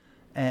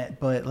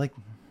 But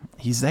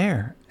he's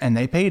there, and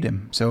they paid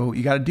him, so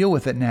you got to deal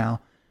with it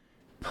now.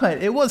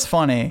 But it was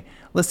funny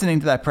listening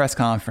to that press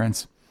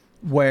conference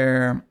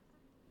where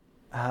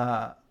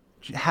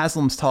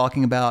Haslam's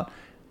talking about,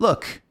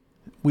 look,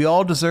 we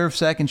all deserve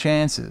second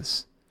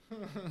chances.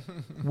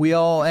 We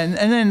all, and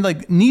then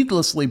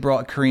needlessly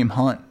brought Kareem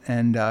Hunt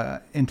and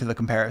into the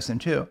comparison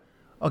too.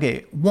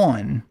 Okay,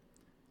 one,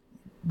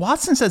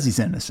 Watson says he's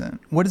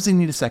innocent. What does he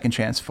need a second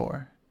chance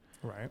for?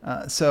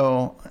 Right.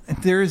 So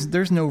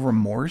there's no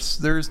remorse.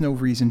 There's no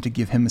reason to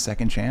give him a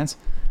second chance.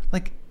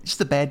 Like,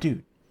 just a bad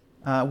dude.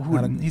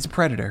 He's a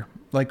predator.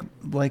 Like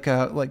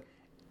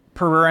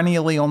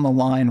perennially on the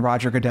line,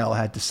 Roger Goodell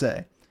had to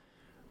say.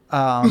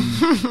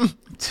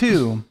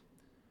 2,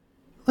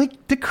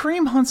 like, the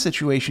Kareem Hunt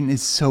situation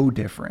is so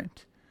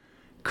different.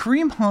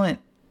 Kareem Hunt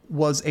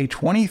was a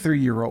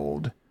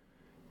 23-year-old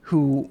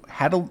who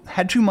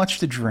had too much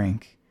to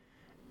drink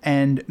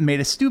and made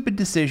a stupid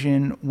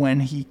decision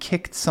when he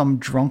kicked some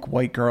drunk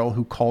white girl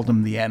who called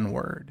him the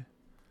N-word.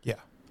 Yeah.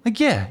 Like,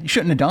 yeah, you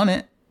shouldn't have done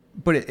it,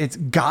 but it's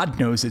God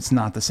knows it's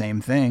not the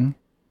same thing.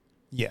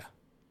 Yeah.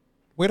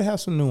 Way to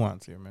have some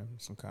nuance here, man.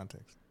 Some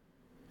context.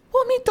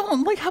 Well, I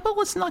mean, how about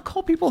let's not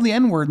call people the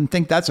N-word and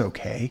think that's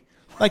okay?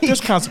 Like,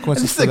 there's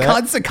consequences for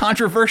that. It's a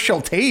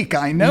controversial take,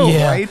 I know,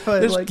 right?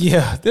 But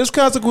there's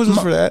consequences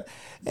for that.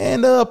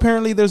 And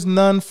apparently there's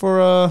none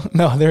for,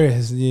 no, there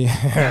is.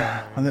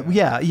 Yeah.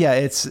 Yeah,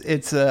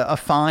 it's a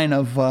fine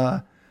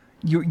of,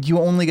 you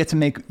only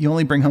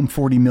bring home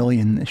 $40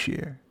 million this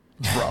year.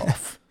 It's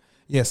rough.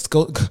 Yes,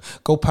 go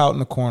pout in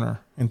the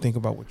corner and think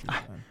about what you've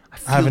done.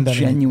 I haven't done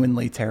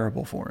genuinely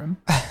terrible for him.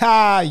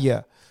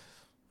 Yeah.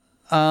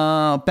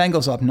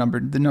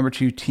 Bengals the number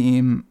 2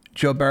 team.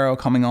 Joe Burrow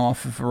coming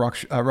off of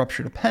a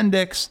ruptured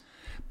appendix,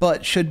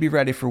 but should be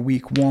ready for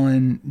week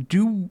 1.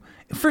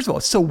 First of all,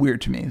 it's so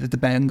weird to me that the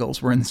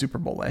Bengals were in the Super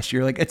Bowl last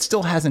year. Like, it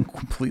still hasn't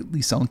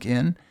completely sunk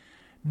in.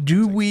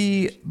 Do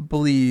we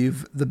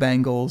believe the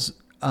Bengals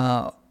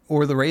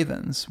or the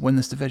Ravens win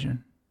this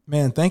division?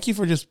 Man, thank you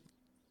for just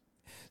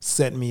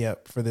setting me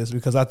up for this,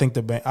 because I think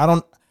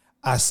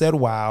I said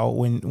wow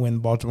when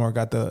Baltimore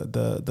got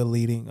the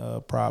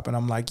leading prop, and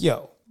I'm like,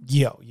 yo.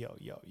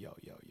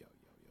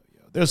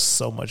 There's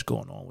so much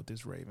going on with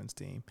this Ravens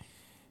team,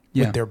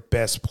 with their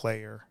best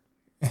player.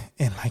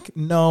 And like,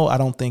 no, I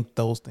don't think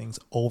those things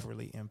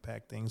overly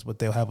impact things, but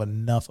they'll have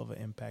enough of an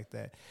impact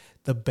that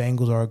the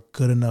Bengals are a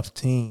good enough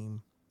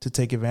team to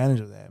take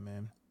advantage of that,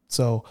 man.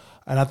 So,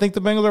 and I think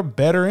the Bengals are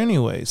better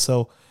anyway.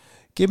 So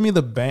give me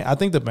I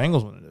think the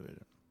Bengals win the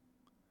division.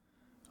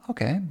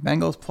 Okay.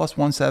 Bengals plus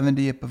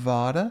 170 at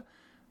Bovada.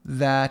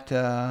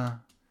 That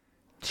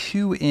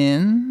 2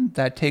 in,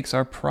 that takes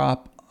our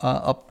prop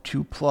up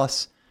to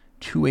plus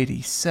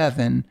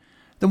 287.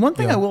 The one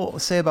thing I will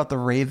say about the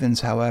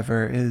Ravens,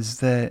 however, is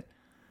that,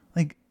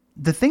 like,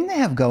 the thing they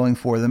have going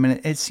for them, and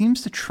it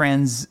seems to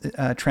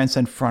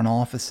transcend front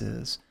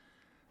offices,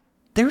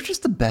 they're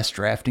just the best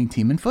drafting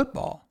team in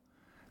football.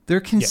 They're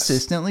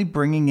consistently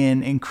bringing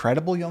in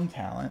incredible young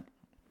talent.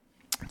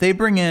 They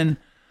bring in,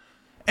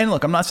 and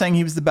look, I'm not saying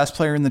he was the best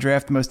player in the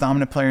draft, the most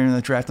dominant player in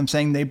the draft. I'm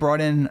saying they brought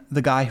in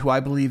the guy who I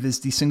believe is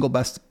the single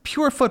best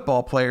pure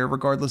football player,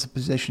 regardless of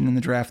position, in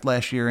the draft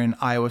last year, in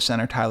Iowa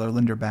center Tyler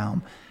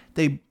Linderbaum.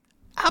 They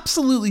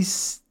absolutely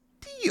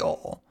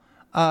steal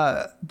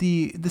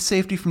the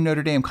safety from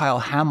Notre Dame, Kyle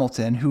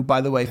Hamilton, who,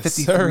 by the way,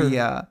 53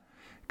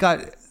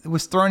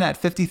 was thrown at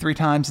 53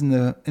 times in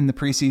the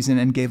preseason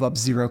and gave up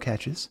 0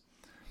 catches.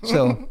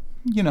 So,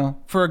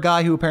 for a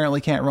guy who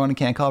apparently can't run and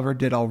can't cover,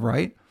 did all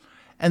right.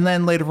 And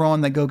then later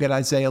on, they go get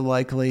Isaiah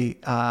Likely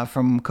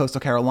from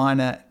Coastal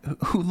Carolina,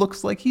 who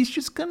looks like he's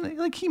just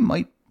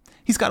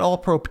he's got all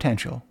pro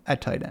potential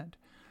at tight end.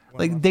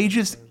 Like, they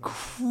just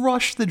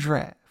crush the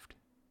draft.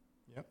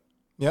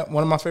 Yep.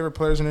 One of my favorite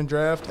players in the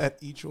draft at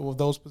each of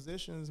those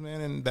positions, man,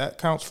 and that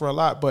counts for a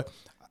lot. But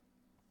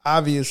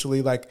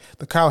obviously, like,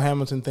 the Kyle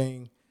Hamilton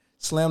thing,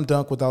 slam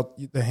dunk without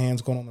the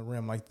hands going on the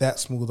rim, like that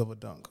smooth of a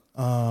dunk.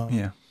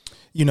 I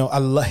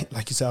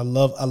like you said, I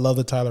love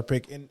the Tyler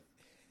pick. And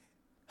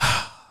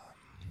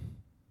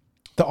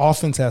the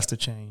offense has to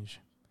change.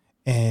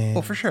 And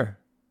well, for sure.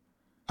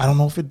 I don't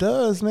know if it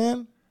does,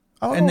 man.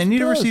 And they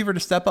need a receiver to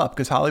step up,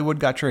 because Hollywood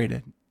got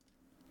traded.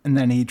 And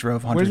then he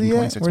drove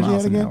 126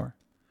 miles an hour.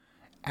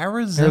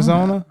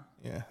 Arizona?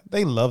 Yeah.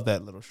 They love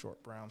that little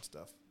short brown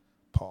stuff.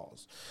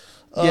 Pause.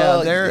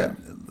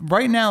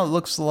 Right now it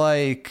looks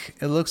like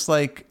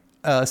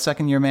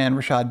second-year man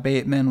Rashad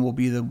Bateman will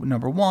be the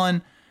number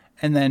 1.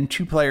 And then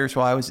 2 players who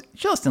I was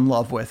just in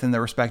love with in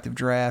their respective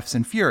drafts,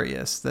 and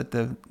furious that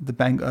the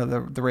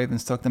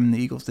Ravens took them and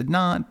the Eagles did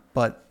not.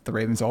 But the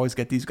Ravens always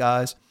get these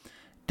guys: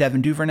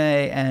 Devin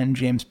Duvernay and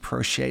James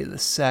Prochet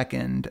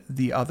II,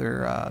 the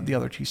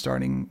other 2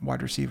 starting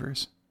wide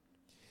receivers.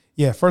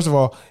 Yeah. First of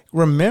all,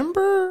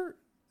 remember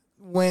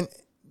when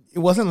it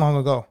wasn't long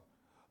ago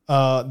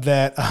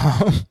that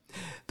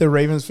the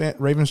Ravens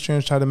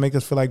fans tried to make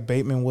us feel like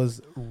Bateman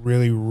was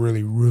really,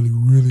 really, really,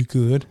 really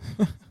good.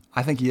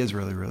 I think he is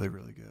really, really,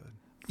 really good.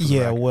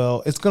 Yeah,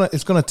 well, it's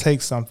gonna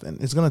take something.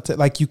 It's gonna take,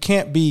 like, you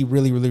can't be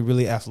really, really,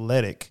 really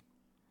athletic.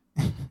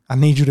 I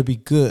need you to be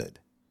good.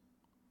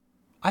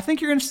 I think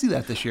you're going to see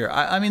that this year.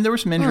 I mean, there were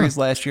some injuries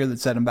last year that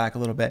set him back a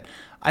little bit.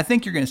 I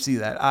think you're going to see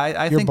that.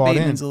 I think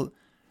Bateman's.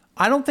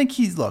 I don't think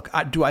he's. Look,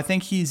 do I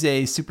think he's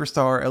a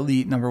superstar,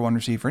 elite number 1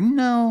 receiver?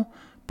 No,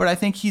 but I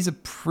think he's a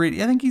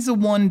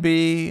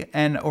 1B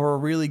or a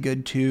really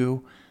good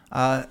 2.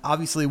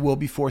 Obviously, will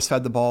be force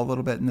fed the ball a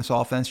little bit in this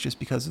offense just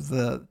because of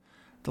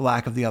the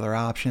lack of the other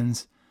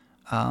options.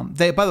 By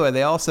the way,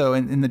 they also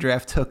in the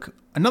draft took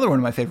another one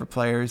of my favorite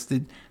players,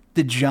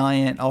 the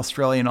giant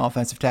Australian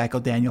offensive tackle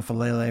Daniel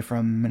Falele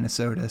from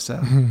Minnesota.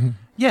 So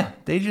yeah,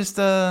 they just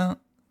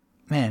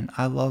man,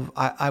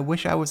 I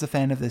wish I was a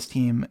fan of this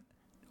team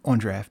on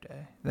draft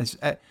day. That's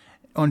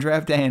on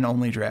draft day and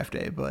only draft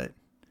day, but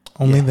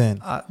only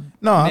then.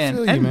 No, I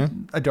feel you,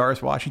 man.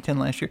 Adaris Washington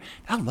last year.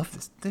 I love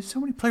this. There's so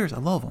many players I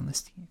love on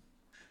this team.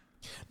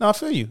 No, I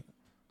feel you.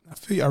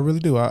 I really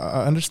do.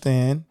 I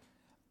understand.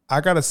 I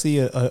got to see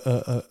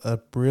a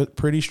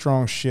pretty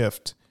strong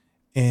shift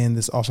in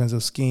this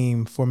offensive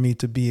scheme for me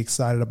to be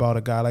excited about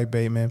a guy like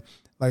Bateman.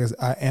 Like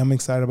I am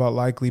excited about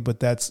Likely, but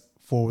that's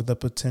for the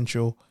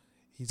potential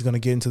he's going to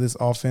get into this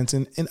offense.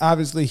 And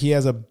obviously he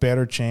has a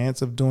better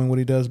chance of doing what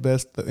he does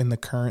best in the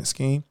current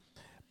scheme.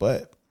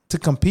 But to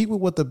compete with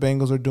what the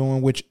Bengals are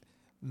doing, which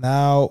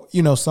now,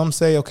 some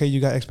say, okay, you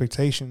got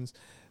expectations.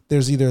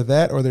 There's either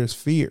that or there's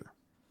fear.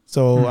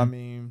 So, I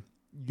mean,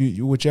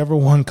 you whichever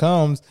one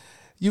comes,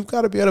 you've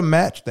got to be able to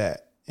match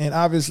that. And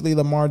obviously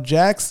Lamar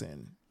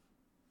Jackson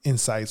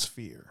incites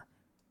fear.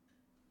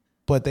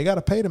 But they got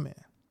to pay the man.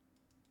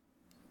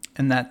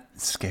 And that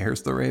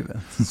scares the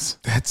Ravens.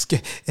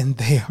 And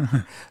they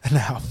are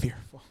now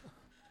fearful.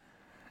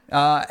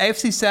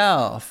 AFC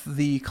South,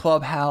 the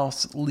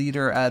clubhouse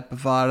leader at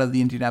Bovada, the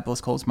Indianapolis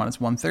Colts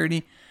minus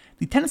 130.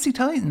 The Tennessee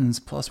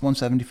Titans plus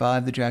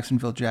 175. The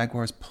Jacksonville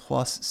Jaguars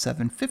plus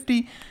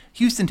 750.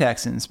 Houston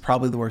Texans,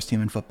 probably the worst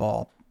team in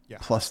football,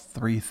 plus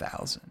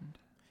 3,000.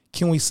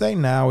 Can we say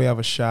now we have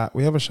a shot?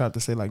 We have a shot to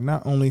say, like,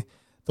 not only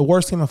the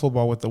worst team in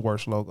football with the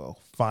worst logo,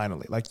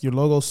 finally. Like, your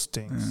logo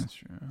stinks. That's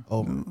true.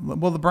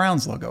 Well, the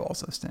Browns logo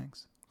also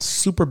stinks.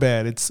 Super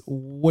bad. It's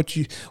what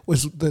you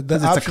was the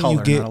it's option a color,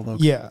 you get. not a logo.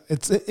 Yeah,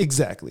 it's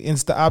exactly.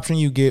 It's the option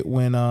you get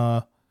when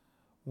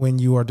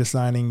you are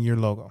designing your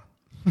logo.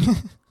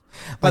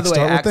 By the way,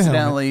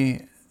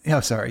 accidentally.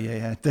 Sorry.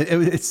 Yeah.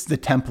 It's the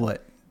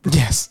template.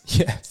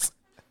 Yes.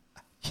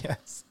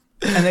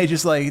 And they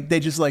just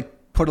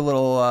put a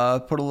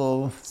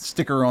little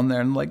sticker on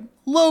there and like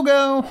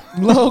logo.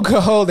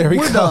 There we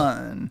go. We're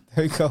done.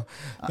 There we go.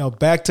 Now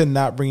back to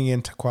not bringing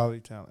in quality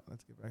talent.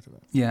 Let's get back to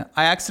that. Yeah,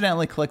 I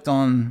accidentally clicked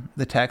on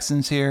the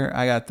Texans here.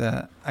 I got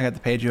the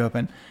page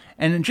open,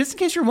 and just in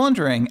case you're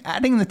wondering,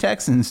 adding the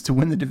Texans to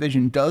win the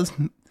division does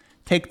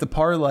take the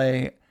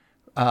parlay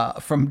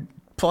from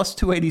plus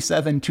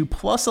 287 to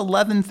plus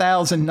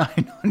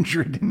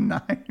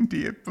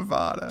 11,990 at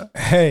Bovada.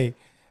 Hey,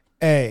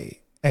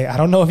 I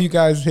don't know if you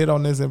guys hit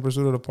on this in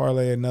pursuit of the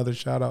parlay. Another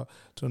shout out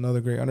to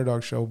another great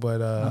Underdog show,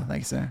 but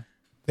thanks, sir.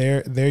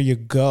 There you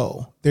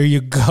go. There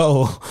you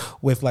go.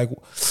 With like,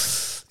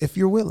 if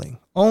you're willing,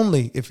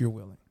 only if you're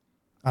willing.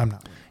 I'm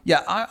not willing.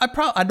 Yeah,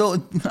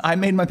 I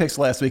made my picks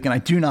last week, and I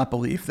do not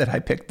believe that I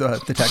picked the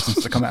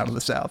Texans to come out of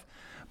the South.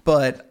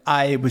 But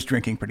I was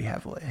drinking pretty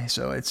heavily,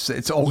 so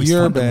it's always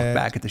fun to look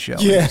back at the show.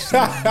 Yeah.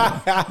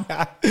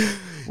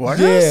 What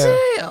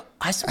did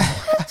I say?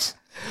 What?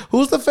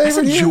 Who's the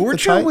favorite? I said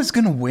Georgia was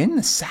going to win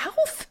the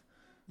South?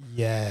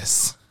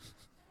 Yes.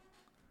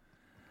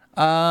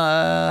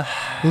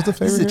 Who's the favorite?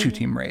 This is a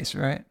two-team race,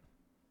 right?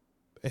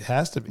 It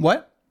has to be.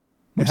 What?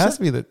 It has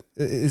to be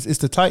it's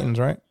the Titans,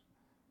 right?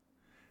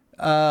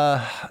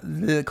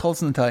 The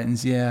Colts and the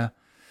Titans, yeah.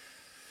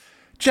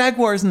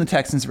 Jaguars and the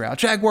Texans are out.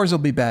 Jaguars will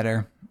be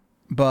better,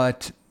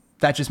 but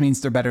that just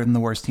means they're better than the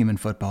worst team in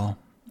football.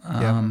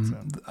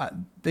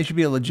 They should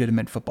be a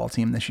legitimate football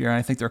team this year, and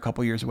I think they're a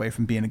couple years away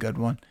from being a good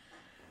one.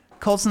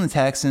 Colts and the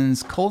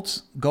Texans.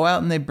 Colts go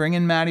out and they bring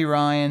in Matty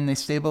Ryan. They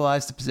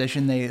stabilize the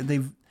position.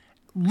 They've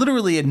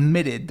literally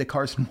admitted that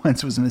Carson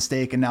Wentz was a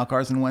mistake, and now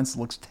Carson Wentz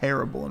looks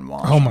terrible in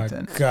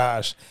Washington. Oh, my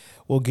gosh.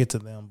 We'll get to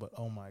them, but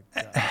oh, my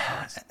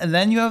gosh. And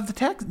then you have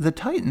the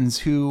Titans,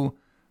 who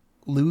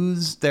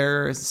lose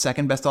their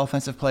second best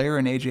offensive player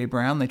in A.J.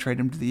 Brown. They trade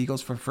him to the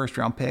Eagles for a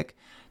first-round pick.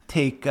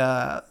 Take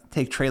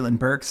Treylon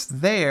Burks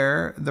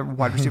there, the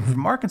wide receiver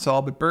from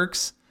Arkansas, but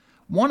Burks,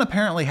 one,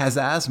 apparently has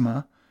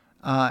asthma,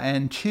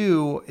 and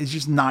two, is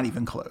just not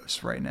even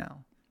close right now.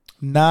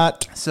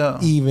 Not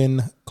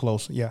even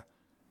close, yeah.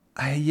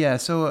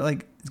 So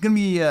like it's going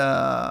to be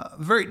a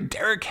very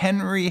Derrick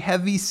Henry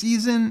heavy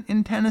season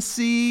in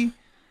Tennessee,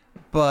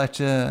 but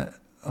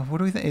what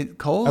do we think?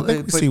 Cole? I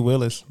think we see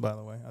Willis, by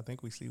the way. I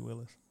think we see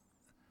Willis.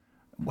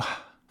 Wow.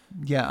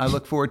 Yeah, I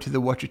look forward to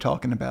the what you're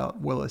talking about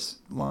Willis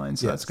line.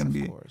 So that's going to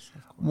be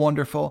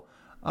wonderful.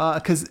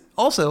 Because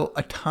also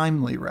a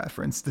timely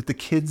reference that the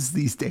kids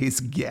these days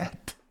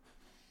get.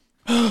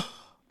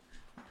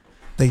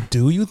 They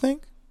do, you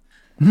think?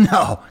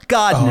 No,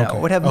 God, no. Okay.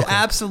 Would have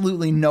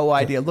absolutely no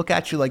idea. Look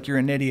at you like you're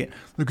an idiot.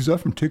 Like, is that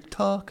from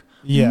TikTok?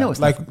 Yeah, no, it's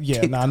like not from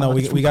yeah. TikTok. No,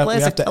 we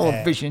have to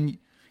television. Add.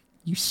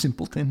 You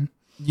simpleton.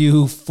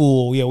 You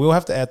fool. Yeah, we'll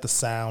have to add the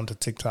sound to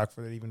TikTok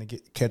for it even to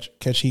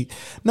catch heat.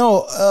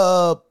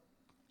 No,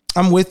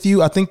 I'm with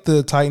you. I think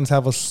the Titans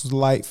have a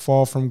slight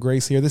fall from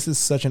grace here. This is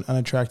such an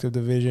unattractive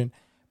division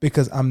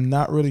because I'm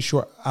not really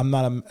sure.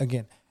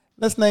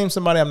 Let's name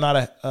somebody I'm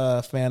not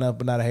a fan of,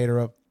 but not a hater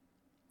of.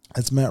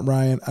 It's Matt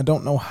Ryan. I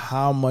don't know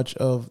how much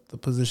of the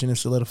position is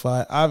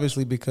solidified,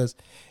 obviously, because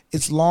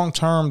it's long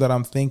term that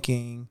I'm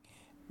thinking.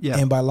 Yeah.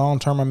 And by long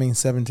term, I mean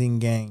 17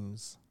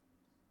 games.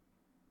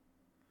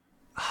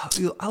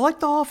 I like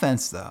the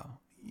offense, though.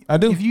 I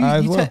do.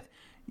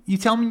 You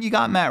tell me you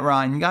got Matt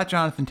Ryan, you got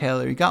Jonathan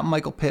Taylor, you got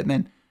Michael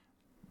Pittman.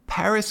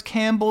 Paris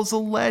Campbell's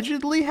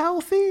allegedly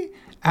healthy.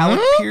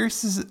 Alec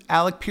Pierce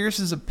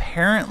is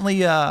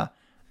apparently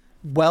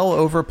well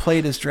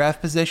overplayed his draft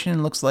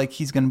position. Looks like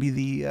he's going to be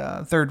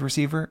the third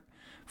receiver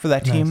for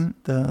that team,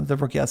 the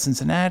rookie out of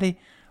Cincinnati.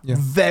 Yeah.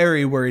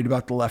 Very worried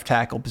about the left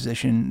tackle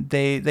position.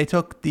 They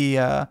took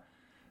the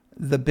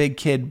big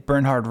kid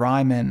Bernhard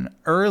Raimann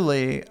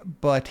early,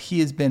 but he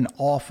has been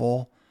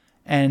awful.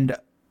 And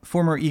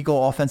former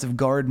Eagle offensive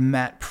guard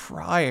Matt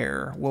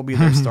Pryor will be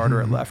their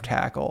starter at left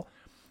tackle.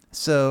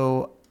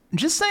 So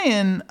just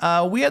saying,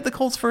 we had the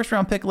Colts first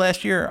round pick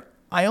last year.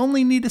 I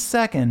only need a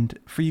second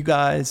for you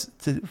guys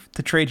to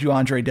trade you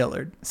Andre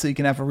Dillard so you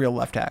can have a real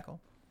left tackle.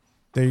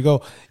 There you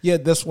go. Yeah,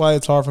 that's why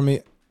it's hard for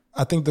me.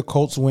 I think the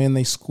Colts win.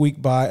 They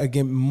squeak by,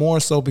 again, more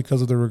so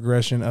because of the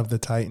regression of the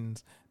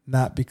Titans,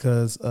 not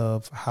because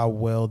of how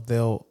well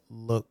they'll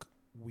look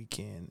week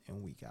in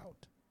and week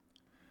out.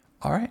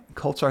 All right.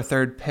 Colts our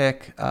third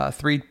pick.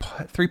 Three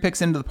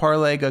picks into the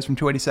parlay, goes from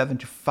 287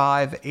 to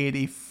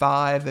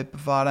 585 at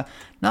Bovada.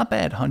 Not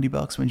bad.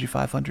 $100 wins you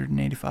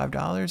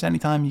 $585.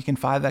 Anytime you can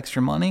 5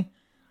 extra money,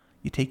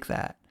 you take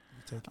that.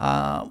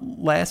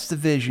 Last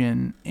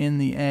division in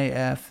the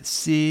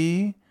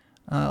AFC.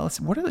 Let's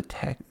see, what are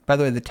by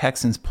the way, the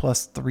Texans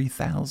plus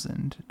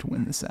 3,000 to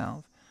win the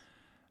South.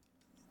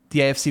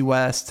 The AFC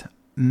West,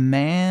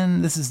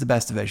 man, this is the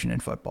best division in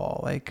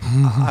football. Like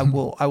I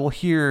will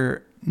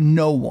hear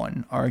no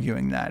one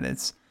arguing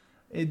that.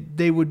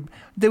 They would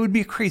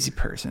be a crazy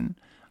person.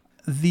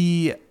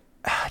 The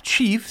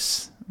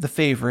Chiefs, the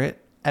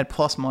favorite, at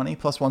plus money,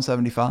 plus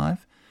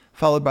 175,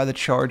 followed by the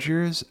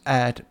Chargers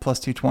at plus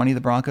 220, the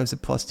Broncos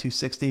at plus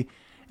 260.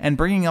 And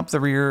bringing up the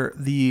rear,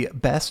 the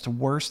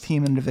worst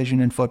team in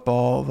division in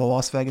football, the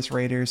Las Vegas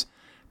Raiders,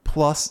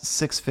 plus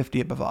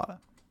 650 at Bovada.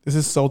 This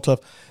is so tough.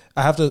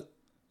 I have to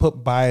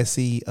put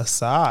biasy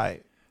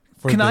aside.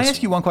 Can I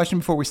ask you one question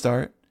before we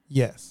start?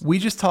 Yes. We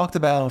just talked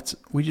about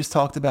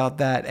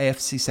that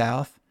AFC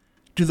South.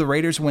 Do the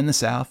Raiders win the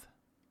South?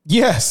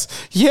 Yes.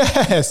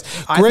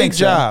 Great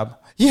job.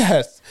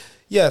 So.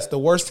 Yes. The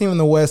worst team in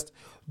the West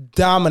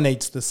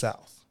dominates the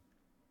South.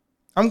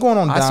 I'm going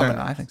on dominant.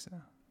 I think so.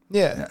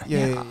 Yeah.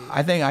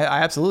 I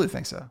absolutely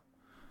think so.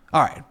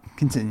 All right,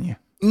 continue.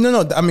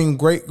 No. I mean,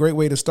 great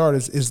way to start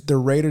is the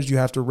Raiders. You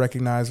have to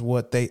recognize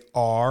what they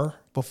are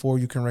before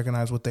you can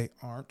recognize what they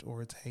aren't,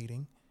 or it's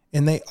hating.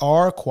 And they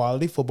are a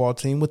quality football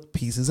team with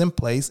pieces in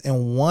place,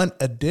 and one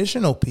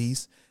additional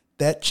piece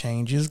that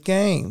changes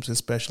games,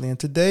 especially in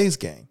today's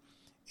game.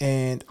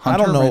 And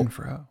Hunter I don't know.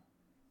 Renfrow.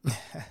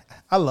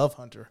 I love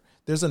Hunter.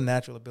 There's a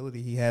natural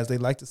ability he has. They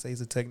like to say he's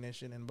a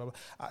technician and blah,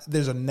 blah.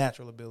 There's a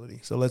natural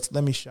ability. So let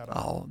me shout out.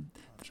 Oh,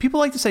 people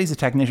like to say he's a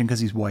technician because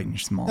he's white and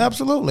small.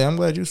 Absolutely. I'm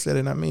glad you said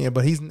it, not me.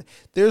 But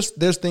there's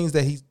things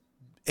that he's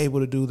able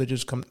to do that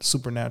just come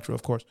supernatural,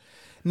 of course.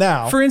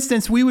 Now, for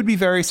instance, we would be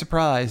very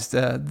surprised.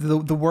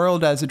 The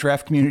world as a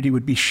draft community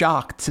would be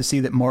shocked to see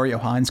that Mario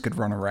Hines could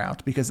run a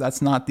route, because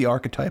that's not the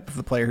archetype of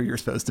the player you're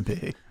supposed to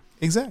be.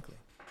 Exactly.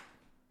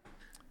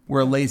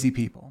 We're a lazy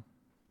people.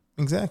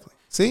 Exactly.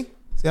 See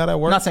how that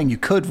works? I'm not saying you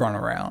could run a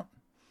route.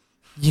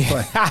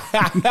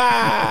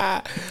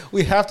 Yeah.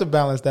 We have to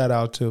balance that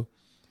out too.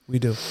 We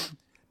do.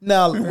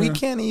 Now, we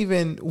can't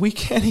even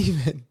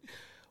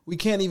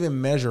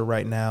measure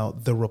right now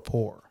the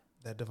rapport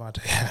that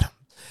Devontae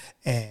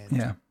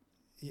Adams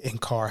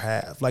and Carr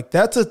have. Like,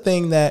 that's a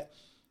thing that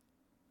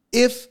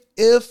if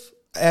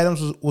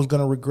Adams was going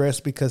to regress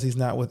because he's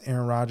not with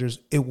Aaron Rodgers,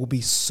 it will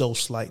be so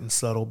slight and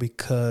subtle,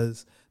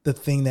 because the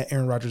thing that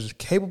Aaron Rodgers is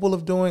capable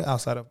of doing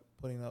outside of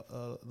putting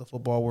the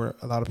football where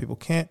a lot of people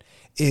can't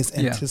is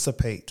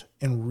anticipate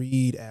and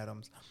read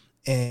Adams.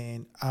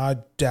 And I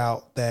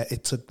doubt that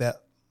it took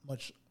that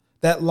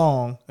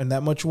long and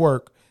that much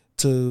work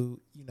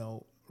to,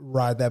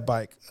 ride that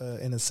bike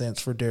in a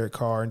sense for Derek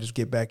Carr and just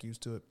get back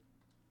used to it.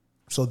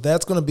 So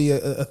that's going to be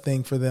a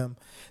thing for them.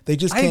 They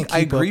just can't keep up. I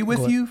agree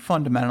with you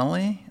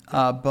fundamentally,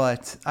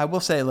 but I will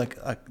say,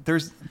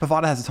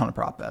 Bovada has a ton of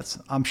prop bets.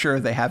 I'm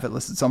sure they have it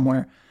listed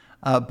somewhere.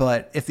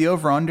 But if the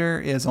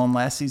over-under is on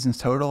last season's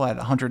total at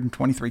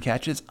 123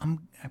 catches,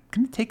 I'm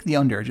going to take the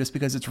under, just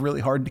because it's really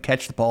hard to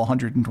catch the ball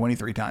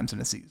 123 times in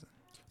a season.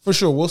 For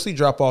sure. We'll see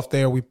drop-off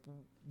there. We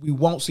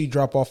won't see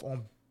drop-off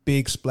on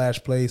big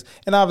splash plays.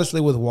 And obviously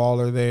with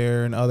Waller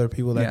there and other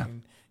people that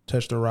can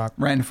touch the rock.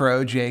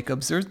 Renfrow,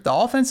 Jacobs. The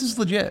offense is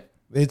legit.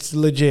 It's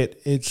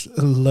legit.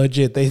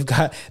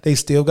 They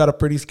still got a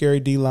pretty scary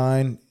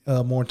D-line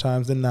more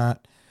times than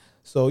not.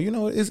 So,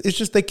 it's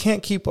just they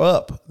can't keep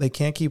up. They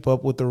can't keep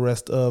up with the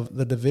rest of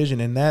the division.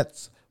 And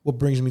that's what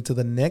brings me to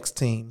the next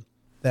team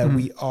that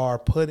we are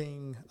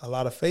putting a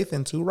lot of faith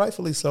into,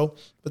 rightfully so,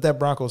 but that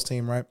Broncos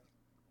team, right?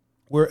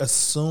 We're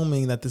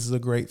assuming that this is a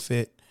great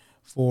fit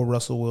for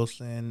Russell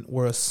Wilson.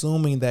 We're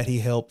assuming that he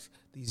helps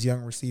these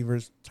young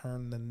receivers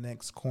turn the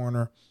next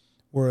corner.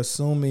 We're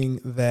assuming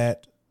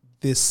that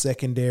this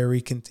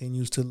secondary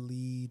continues to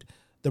lead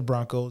the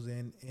Broncos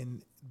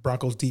in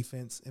Broncos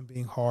defense and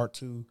being hard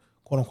to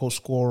quote unquote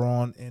score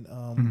on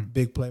in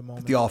big play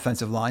moments. The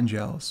offensive line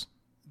gels.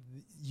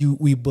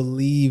 We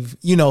believe,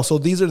 so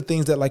these are the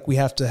things that like we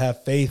have to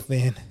have faith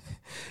in,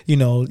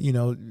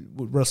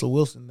 with Russell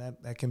Wilson,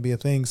 that can be a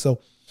thing.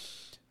 So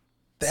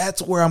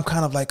that's where I'm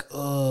kind of like,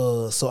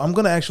 so I'm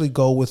going to actually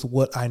go with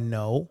what I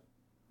know,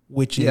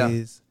 which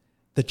is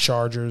the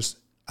Chargers.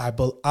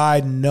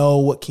 I know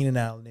what Keenan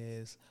Allen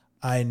is.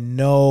 I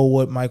know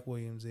what Mike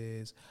Williams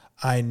is.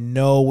 I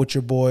know what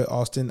your boy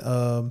Austin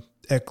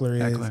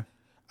Eckler is.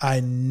 I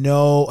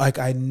know it.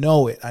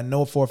 I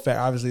know it for a fact.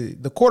 Obviously,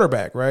 the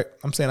quarterback, right?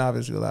 I'm saying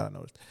obviously a lot. I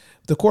noticed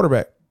the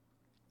quarterback.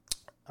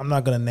 I'm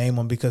not going to name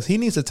him because he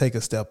needs to take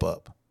a step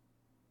up.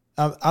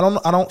 I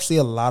don't see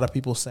a lot of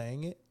people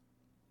saying it,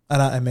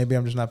 and maybe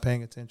I'm just not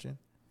paying attention.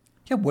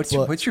 Yeah, what's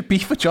your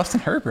beef with Justin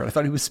Herbert? I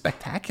thought he was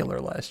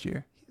spectacular last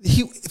year.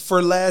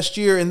 For last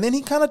year, and then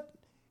he kind of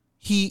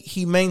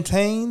he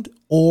maintained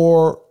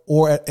or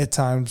at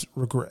times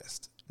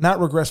regressed. Not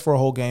regressed for a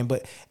whole game,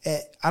 but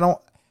I don't.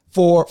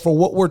 For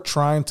what we're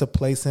trying to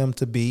place him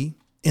to be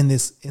in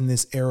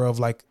this era of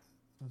like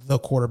the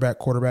quarterback,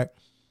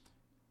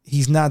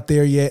 he's not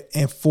there yet.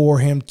 And for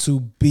him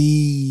to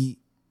be,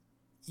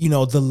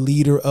 the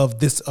leader of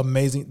this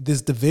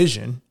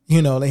division,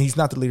 he's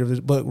not the leader of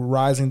this, but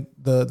rising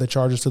the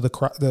Chargers to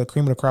the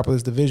cream of the crop of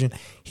this division,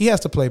 he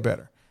has to play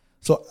better.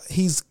 So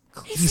he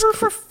threw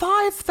for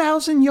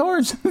 5,000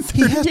 yards and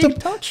 38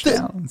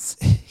 touchdowns.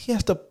 He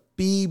has to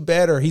be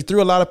better. He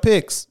threw a lot of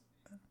picks.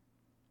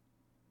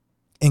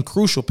 And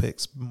crucial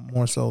picks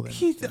more so than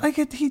he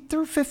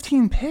threw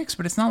 15 picks,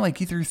 but it's not like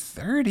he threw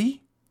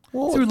 30.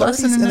 Well, he threw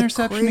less than an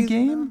interception a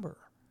game. Number.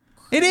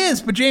 It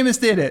is, but Jameis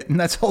did it, and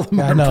that's all the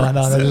more. I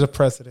know. There's a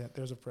precedent.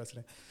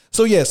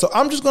 So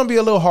I'm just going to be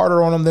a little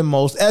harder on him than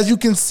most. As you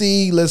can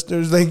see,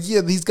 listeners,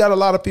 he's got a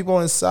lot of people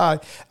on his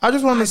side. I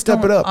just want him to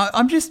step it up.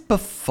 I'm just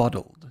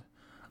befuddled.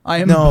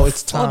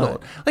 It's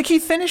befuddled. Like he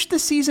finished the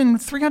season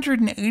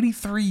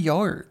 383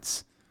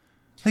 yards.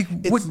 Like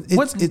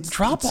what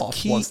drop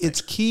off was there?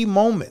 It's key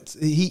moments.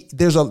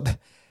 There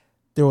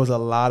was a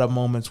lot of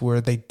moments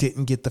where they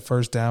didn't get the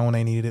first down when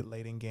they needed it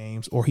late in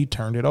games, or he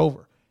turned it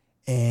over.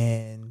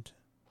 And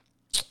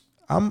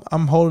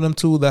I'm holding him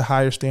to the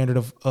higher standard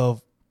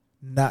of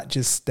not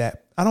just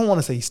stat. I don't want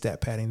to say he's stat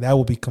padding. That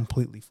would be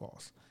completely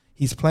false.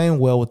 He's playing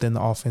well within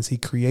the offense. He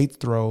creates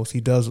throws. He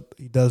does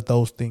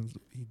those things.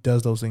 He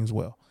does those things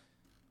well.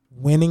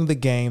 Winning the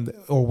game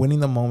or winning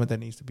the moment that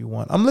needs to be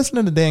won. I'm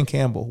listening to Dan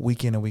Campbell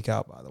week in and week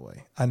out, by the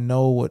way. I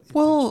know what.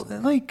 Well,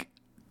 like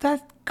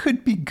that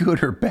could be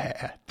good or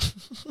bad.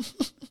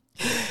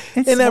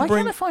 Why can't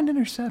I find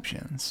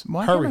interceptions?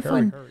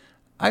 Hurry.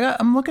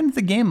 I'm looking at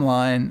the game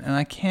line and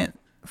I can't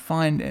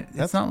find it.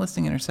 It's not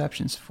listing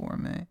interceptions for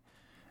me,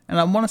 and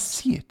I want to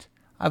see it.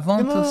 I've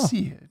wanted to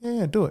see it.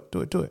 Yeah, do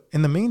it.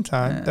 In the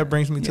meantime, that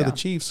brings me to the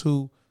Chiefs,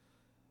 who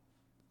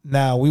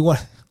now we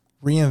want.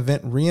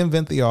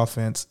 Reinvent the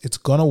offense. It's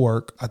gonna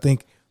work. I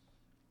think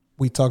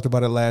we talked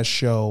about it last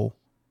show.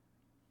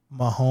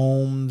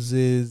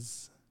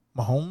 Mahomes,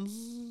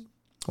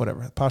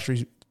 whatever.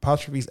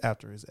 Apostrophes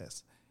after his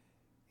S.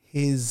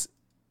 His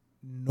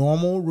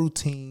normal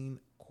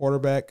routine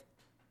quarterback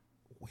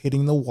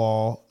hitting the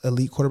wall,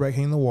 elite quarterback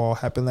hitting the wall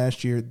happened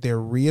last year. They're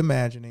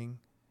reimagining.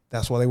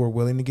 That's why they were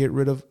willing to get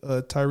rid of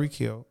Tyreek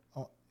Hill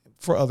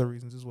for other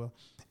reasons as well.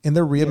 And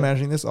they're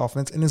reimagining this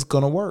offense, and it's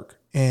gonna work.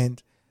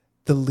 And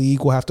the league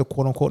will have to,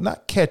 quote unquote,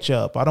 not catch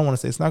up. I don't want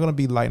to say it's not going to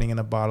be lightning in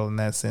a bottle in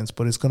that sense,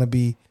 but it's going to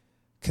be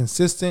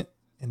consistent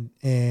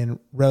and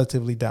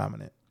relatively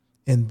dominant.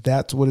 And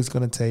that's what it's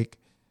going to take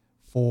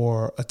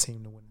for a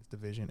team to win this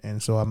division.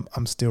 And so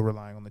I'm still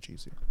relying on the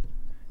Chiefs here.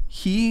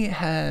 He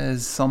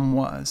has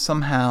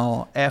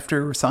somehow,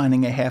 after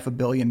signing a $500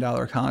 million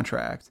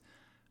contract,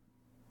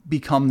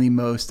 become the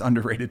most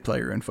underrated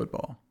player in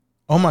football.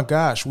 Oh my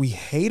gosh. We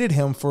hated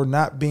him for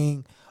not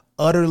being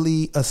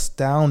utterly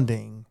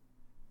astounding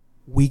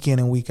week in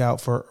and week out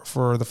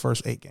for the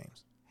first 8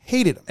 games.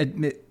 Hated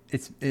him.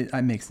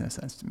 It makes no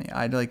sense to me.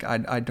 I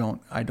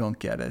don't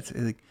get it.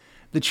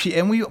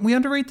 And we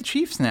underrate the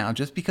Chiefs now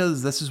just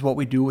because this is what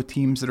we do with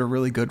teams that are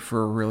really good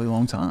for a really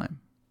long time.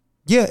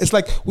 Yeah, it's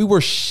like we were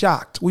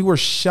shocked. We were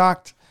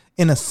shocked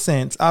in a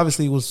sense.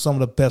 Obviously, it was some of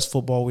the best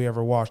football we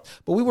ever watched,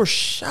 but we were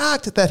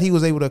shocked that he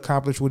was able to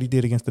accomplish what he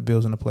did against the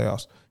Bills in the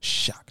playoffs.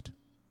 Shocked.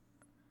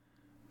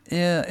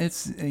 Yeah,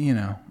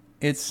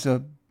 it's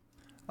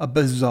a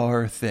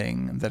bizarre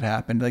thing that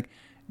happened. Like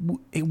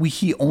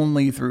he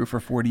only threw for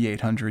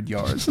 4,800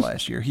 yards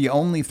last year. He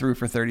only threw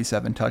for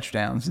 37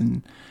 touchdowns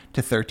and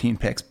to 13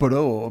 picks. But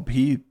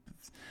he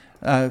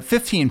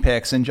 15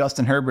 picks, and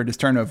Justin Herbert is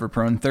turnover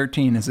prone.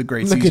 13 is a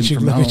great season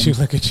for Mahomes.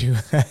 Look at you.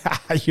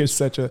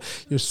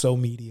 You're so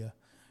media.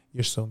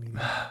 You're so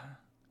media.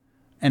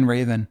 And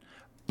Raven.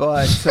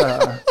 But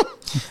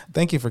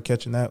thank you for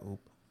catching that.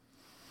 Oop.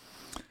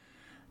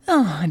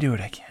 Oh, I do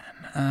what I can.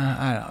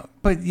 I don't know.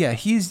 But yeah,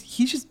 he's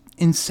just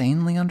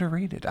insanely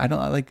underrated.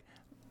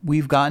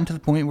 We've gotten to the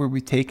point where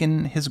we've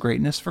taken his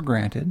greatness for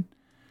granted.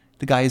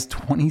 The guy is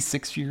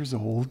 26 years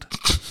old.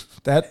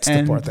 That's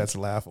the part that's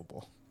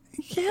laughable.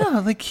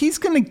 Yeah, like he's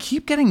going to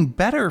keep getting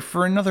better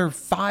for another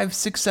 5,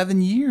 6,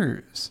 7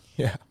 years.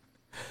 Yeah.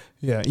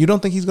 Yeah. You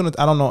don't think he's going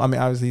to, I don't know. I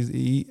mean,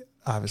 obviously,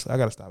 I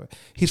got to stop it.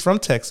 He's from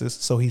Texas,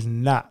 so he's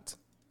not.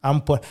 I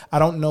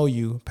don't know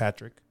you,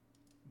 Patrick,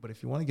 but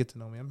if you want to get to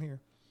know me, I'm here.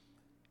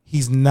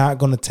 He's not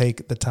going to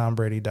take the Tom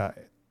Brady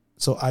diet.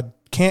 So I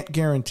can't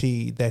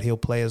guarantee that he'll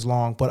play as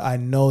long, but I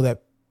know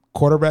that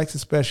quarterbacks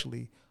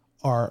especially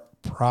are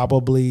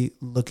probably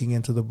looking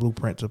into the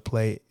blueprint to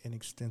play an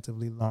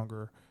extensively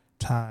longer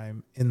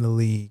time in the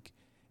league.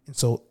 And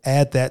so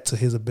add that to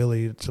his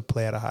ability to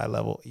play at a high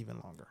level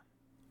even longer.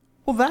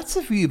 Well, that's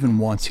if you even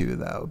want to,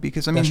 though,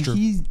 because, I mean,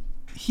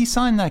 he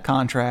signed that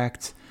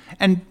contract.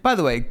 And by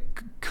the way,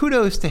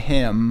 kudos to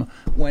him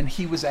when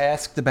he was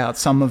asked about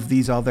some of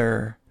these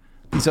other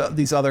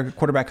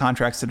quarterback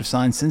contracts that have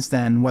signed since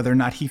then, whether or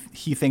not he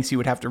thinks he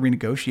would have to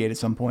renegotiate at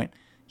some point.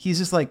 He's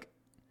just like,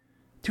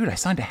 dude, I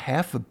signed a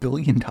 $500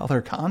 million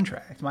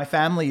contract. My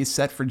family is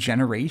set for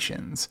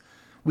generations.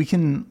 We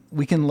can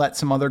let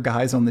some other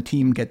guys on the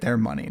team get their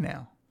money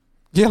now.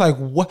 Yeah, like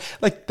what?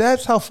 Like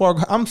that's how far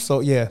that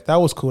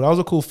was cool. That was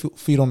a cool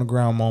feet on the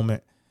ground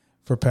moment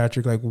for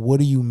Patrick. Like, what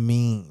do you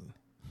mean?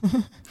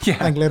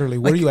 Yeah, like literally,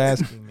 what are you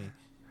asking me?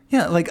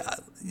 Yeah, like.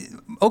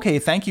 Okay,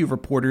 thank you,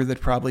 reporter that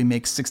probably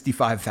makes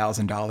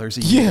 $65,000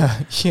 a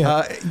year.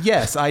 Yeah.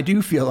 Yes, I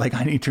do feel like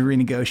I need to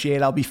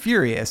renegotiate. I'll be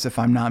furious if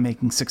I'm not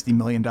making $60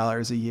 million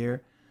a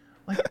year.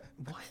 Like,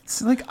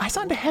 what? Like, I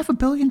signed a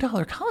 $500 million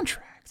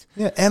contract.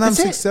 Yeah, and I'm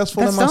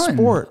successful in my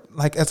sport.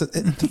 Like,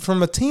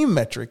 from a team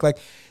metric. Like,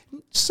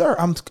 sir,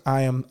 I'm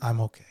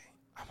okay.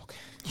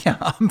 Yeah,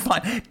 I'm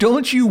fine.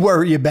 Don't you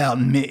worry about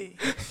me.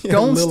 Yeah,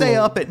 don't stay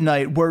up at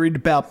night worried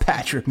about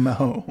Patrick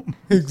Mahomes.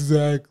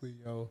 Exactly,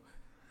 yo.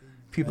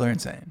 People are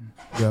insane.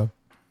 Yeah.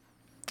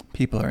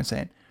 People are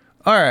insane.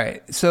 All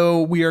right.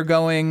 So we are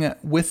going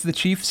with the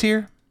Chiefs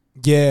here?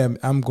 Yeah,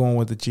 I'm going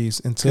with the Chiefs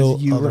until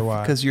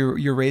otherwise. Because your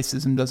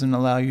racism doesn't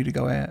allow you to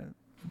go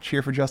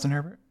cheer for Justin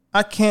Herbert?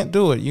 I can't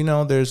do it. You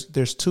know, there's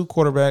two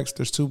quarterbacks.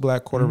 There's two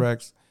black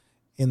quarterbacks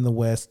in the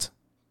West.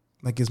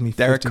 That gives me 50%.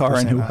 Derek Carr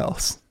and who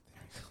else?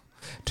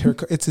 Derek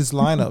Carr, it's his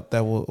lineup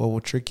that will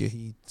trick you.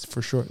 He's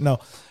for sure. No,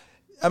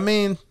 I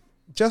mean,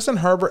 Justin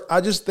Herbert, I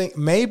just think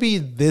maybe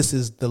this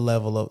is the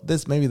level of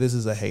this. Maybe this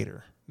is a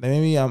hater.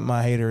 Maybe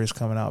my hater is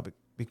coming out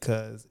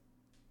because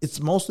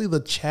it's mostly the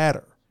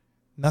chatter.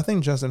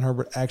 Nothing Justin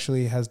Herbert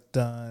actually has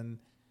done.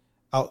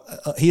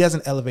 He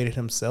hasn't elevated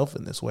himself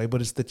in this way, but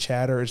it's the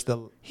chatter. It's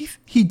the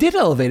he did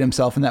elevate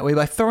himself in that way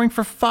by throwing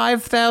for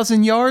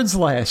 5,000 yards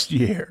last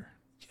year.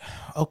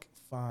 Okay,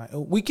 fine.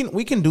 We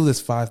can do this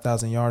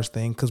 5,000 yards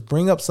thing because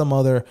bring up some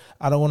other.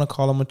 I don't want to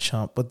call him a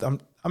chump, but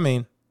I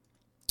mean.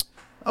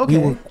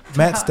 Okay.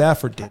 Matt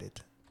Stafford did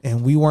it,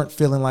 and we weren't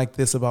feeling like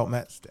this about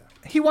Matt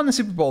Stafford. He won the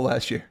Super Bowl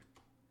last year.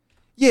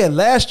 Yeah,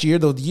 last year,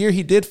 though, the year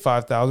he did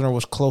 5,000 or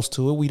was close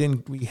to it, we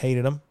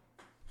hated him.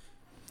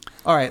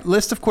 All right,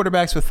 list of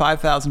quarterbacks with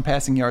 5,000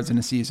 passing yards in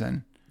a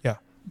season. Yeah.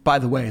 By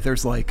the way,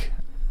 there's like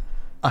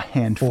a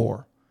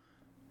handful.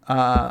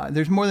 4.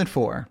 There's more than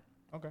 4.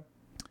 Okay.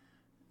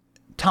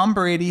 Tom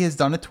Brady has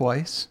done it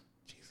twice.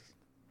 Jesus.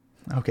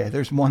 Okay,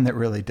 there's one that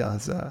really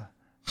does.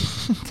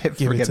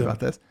 Forget about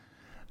this.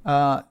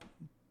 Okay,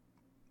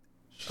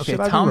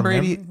 Tom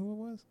Brady. Who it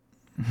was?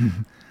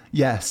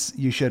 Yes,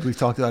 you should. We've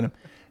talked about him.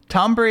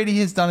 Tom Brady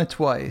has done it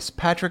twice.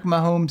 Patrick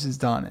Mahomes has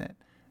done it.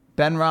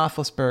 Ben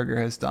Roethlisberger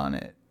has done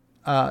it.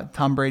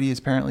 Tom Brady has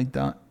apparently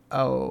done.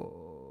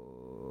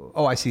 Oh,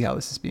 I see how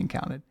this is being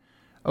counted.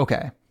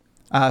 Okay,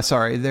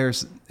 sorry.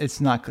 It's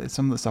not clear.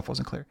 Some of the stuff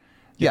wasn't clear.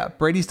 Yeah,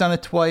 Brady's done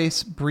it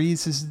twice. Drew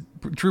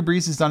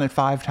Brees has done it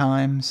 5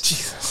 times.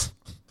 Jesus.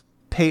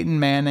 Peyton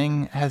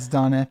Manning has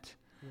done it.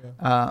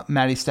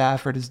 Matty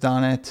Stafford has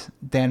done it.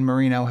 Dan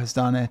Marino has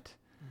done it.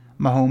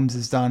 Mahomes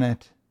has done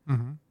it.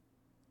 Mm-hmm.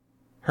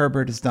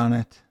 Herbert has done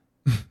it.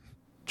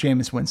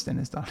 Jameis Winston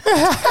has done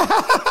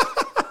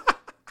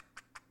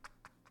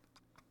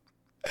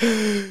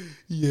it.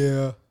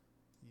 Yeah.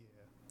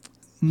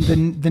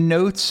 The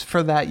notes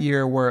for that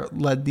year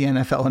led the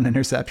NFL in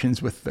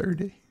interceptions with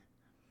 30.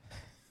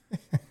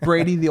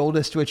 Brady, the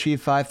oldest to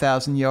achieve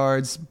 5,000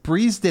 yards.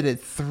 Breeze did it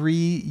 3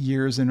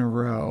 years in a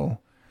row.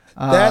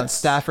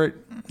 Stafford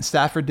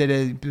did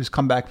it. He was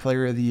comeback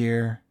player of the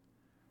year.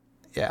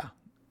 Yeah,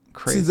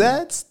 crazy. See,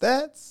 that's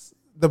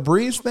the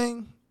Breeze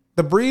thing.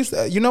 The Breeze,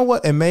 you know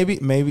what? And maybe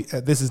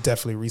this is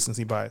definitely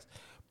recency bias.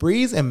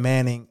 Breeze and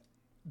Manning,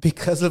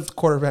 because of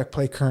quarterback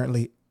play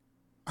currently,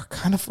 are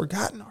kind of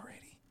forgotten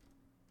already.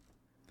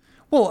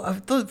 Well,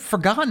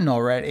 forgotten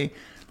already.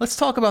 Let's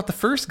talk about the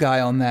first guy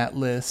on that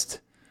list.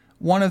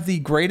 One of the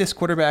greatest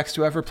quarterbacks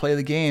to ever play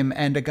the game,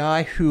 and a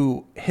guy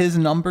who his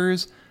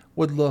numbers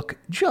would look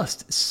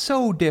just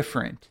so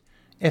different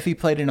if he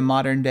played in a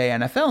modern day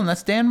NFL, and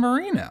that's Dan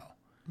Marino.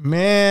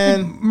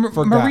 Man,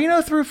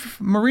 Marino threw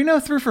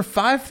for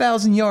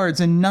 5,000 yards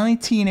in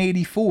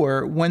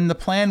 1984 when the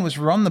plan was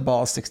run the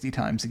ball 60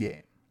 times a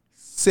game.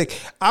 sick.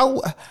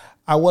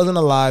 I wasn't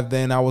alive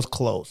then. I was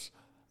close.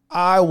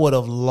 I would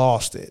have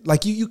lost it.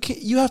 Like you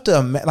can't. You have to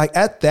like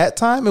at that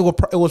time. It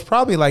was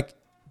probably like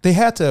they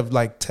had to have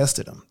like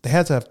tested him. They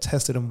had to have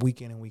tested him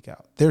week in and week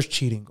out. There's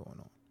cheating going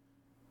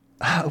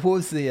on. What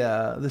was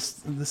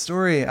the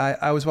story?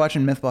 I was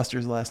watching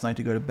MythBusters last night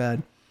to go to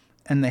bed,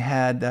 and they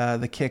had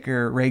the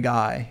kicker Ray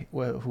Guy,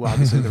 who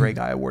obviously the Ray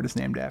Guy Award is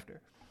named after.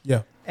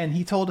 Yeah. And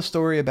he told a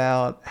story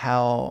about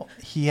how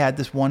he had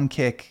this one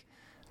kick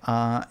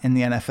in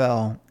the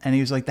NFL, and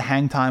he was like, the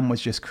hang time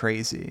was just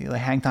crazy.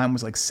 Like hang time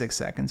was like 6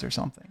 seconds or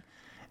something.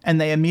 And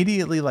they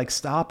immediately like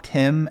stopped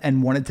him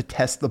and wanted to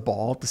test the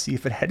ball to see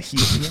if it had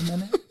helium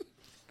in it.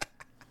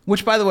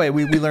 Which, by the way,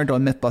 we learned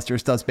on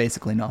MythBusters does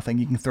basically nothing.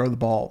 You can throw the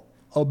ball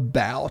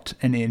about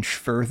an inch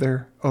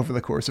further over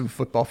the course of a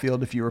football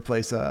field if you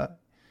replace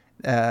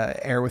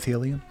air with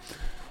helium.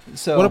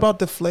 So what about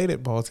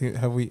deflated balls?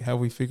 Have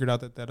we figured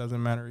out that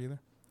doesn't matter either?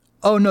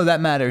 Oh no, that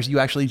matters. You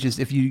actually just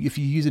if you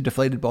use a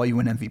deflated ball, you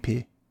win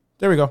MVP.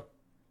 There we go.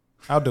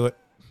 I'll do it.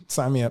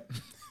 Sign me up.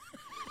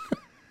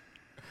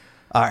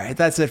 All right,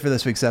 that's it for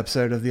this week's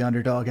episode of the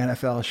Underdog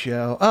NFL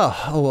Show.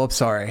 Oh well, I'm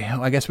sorry.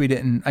 I guess we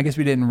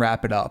didn't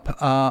wrap it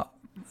up.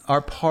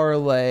 Our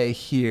parlay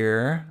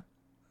here,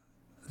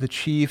 the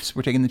Chiefs.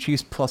 We're taking the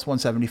Chiefs plus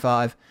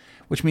 175,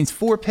 which means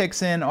 4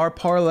 picks in. Our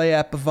parlay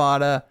at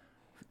Bovada.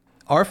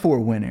 Our 4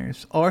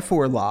 winners, our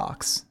 4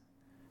 locks,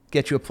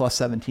 get you a plus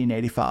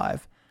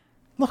 1785.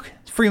 Look,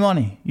 it's free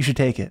money. You should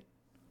take it.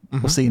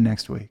 Mm-hmm. We'll see you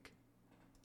next week.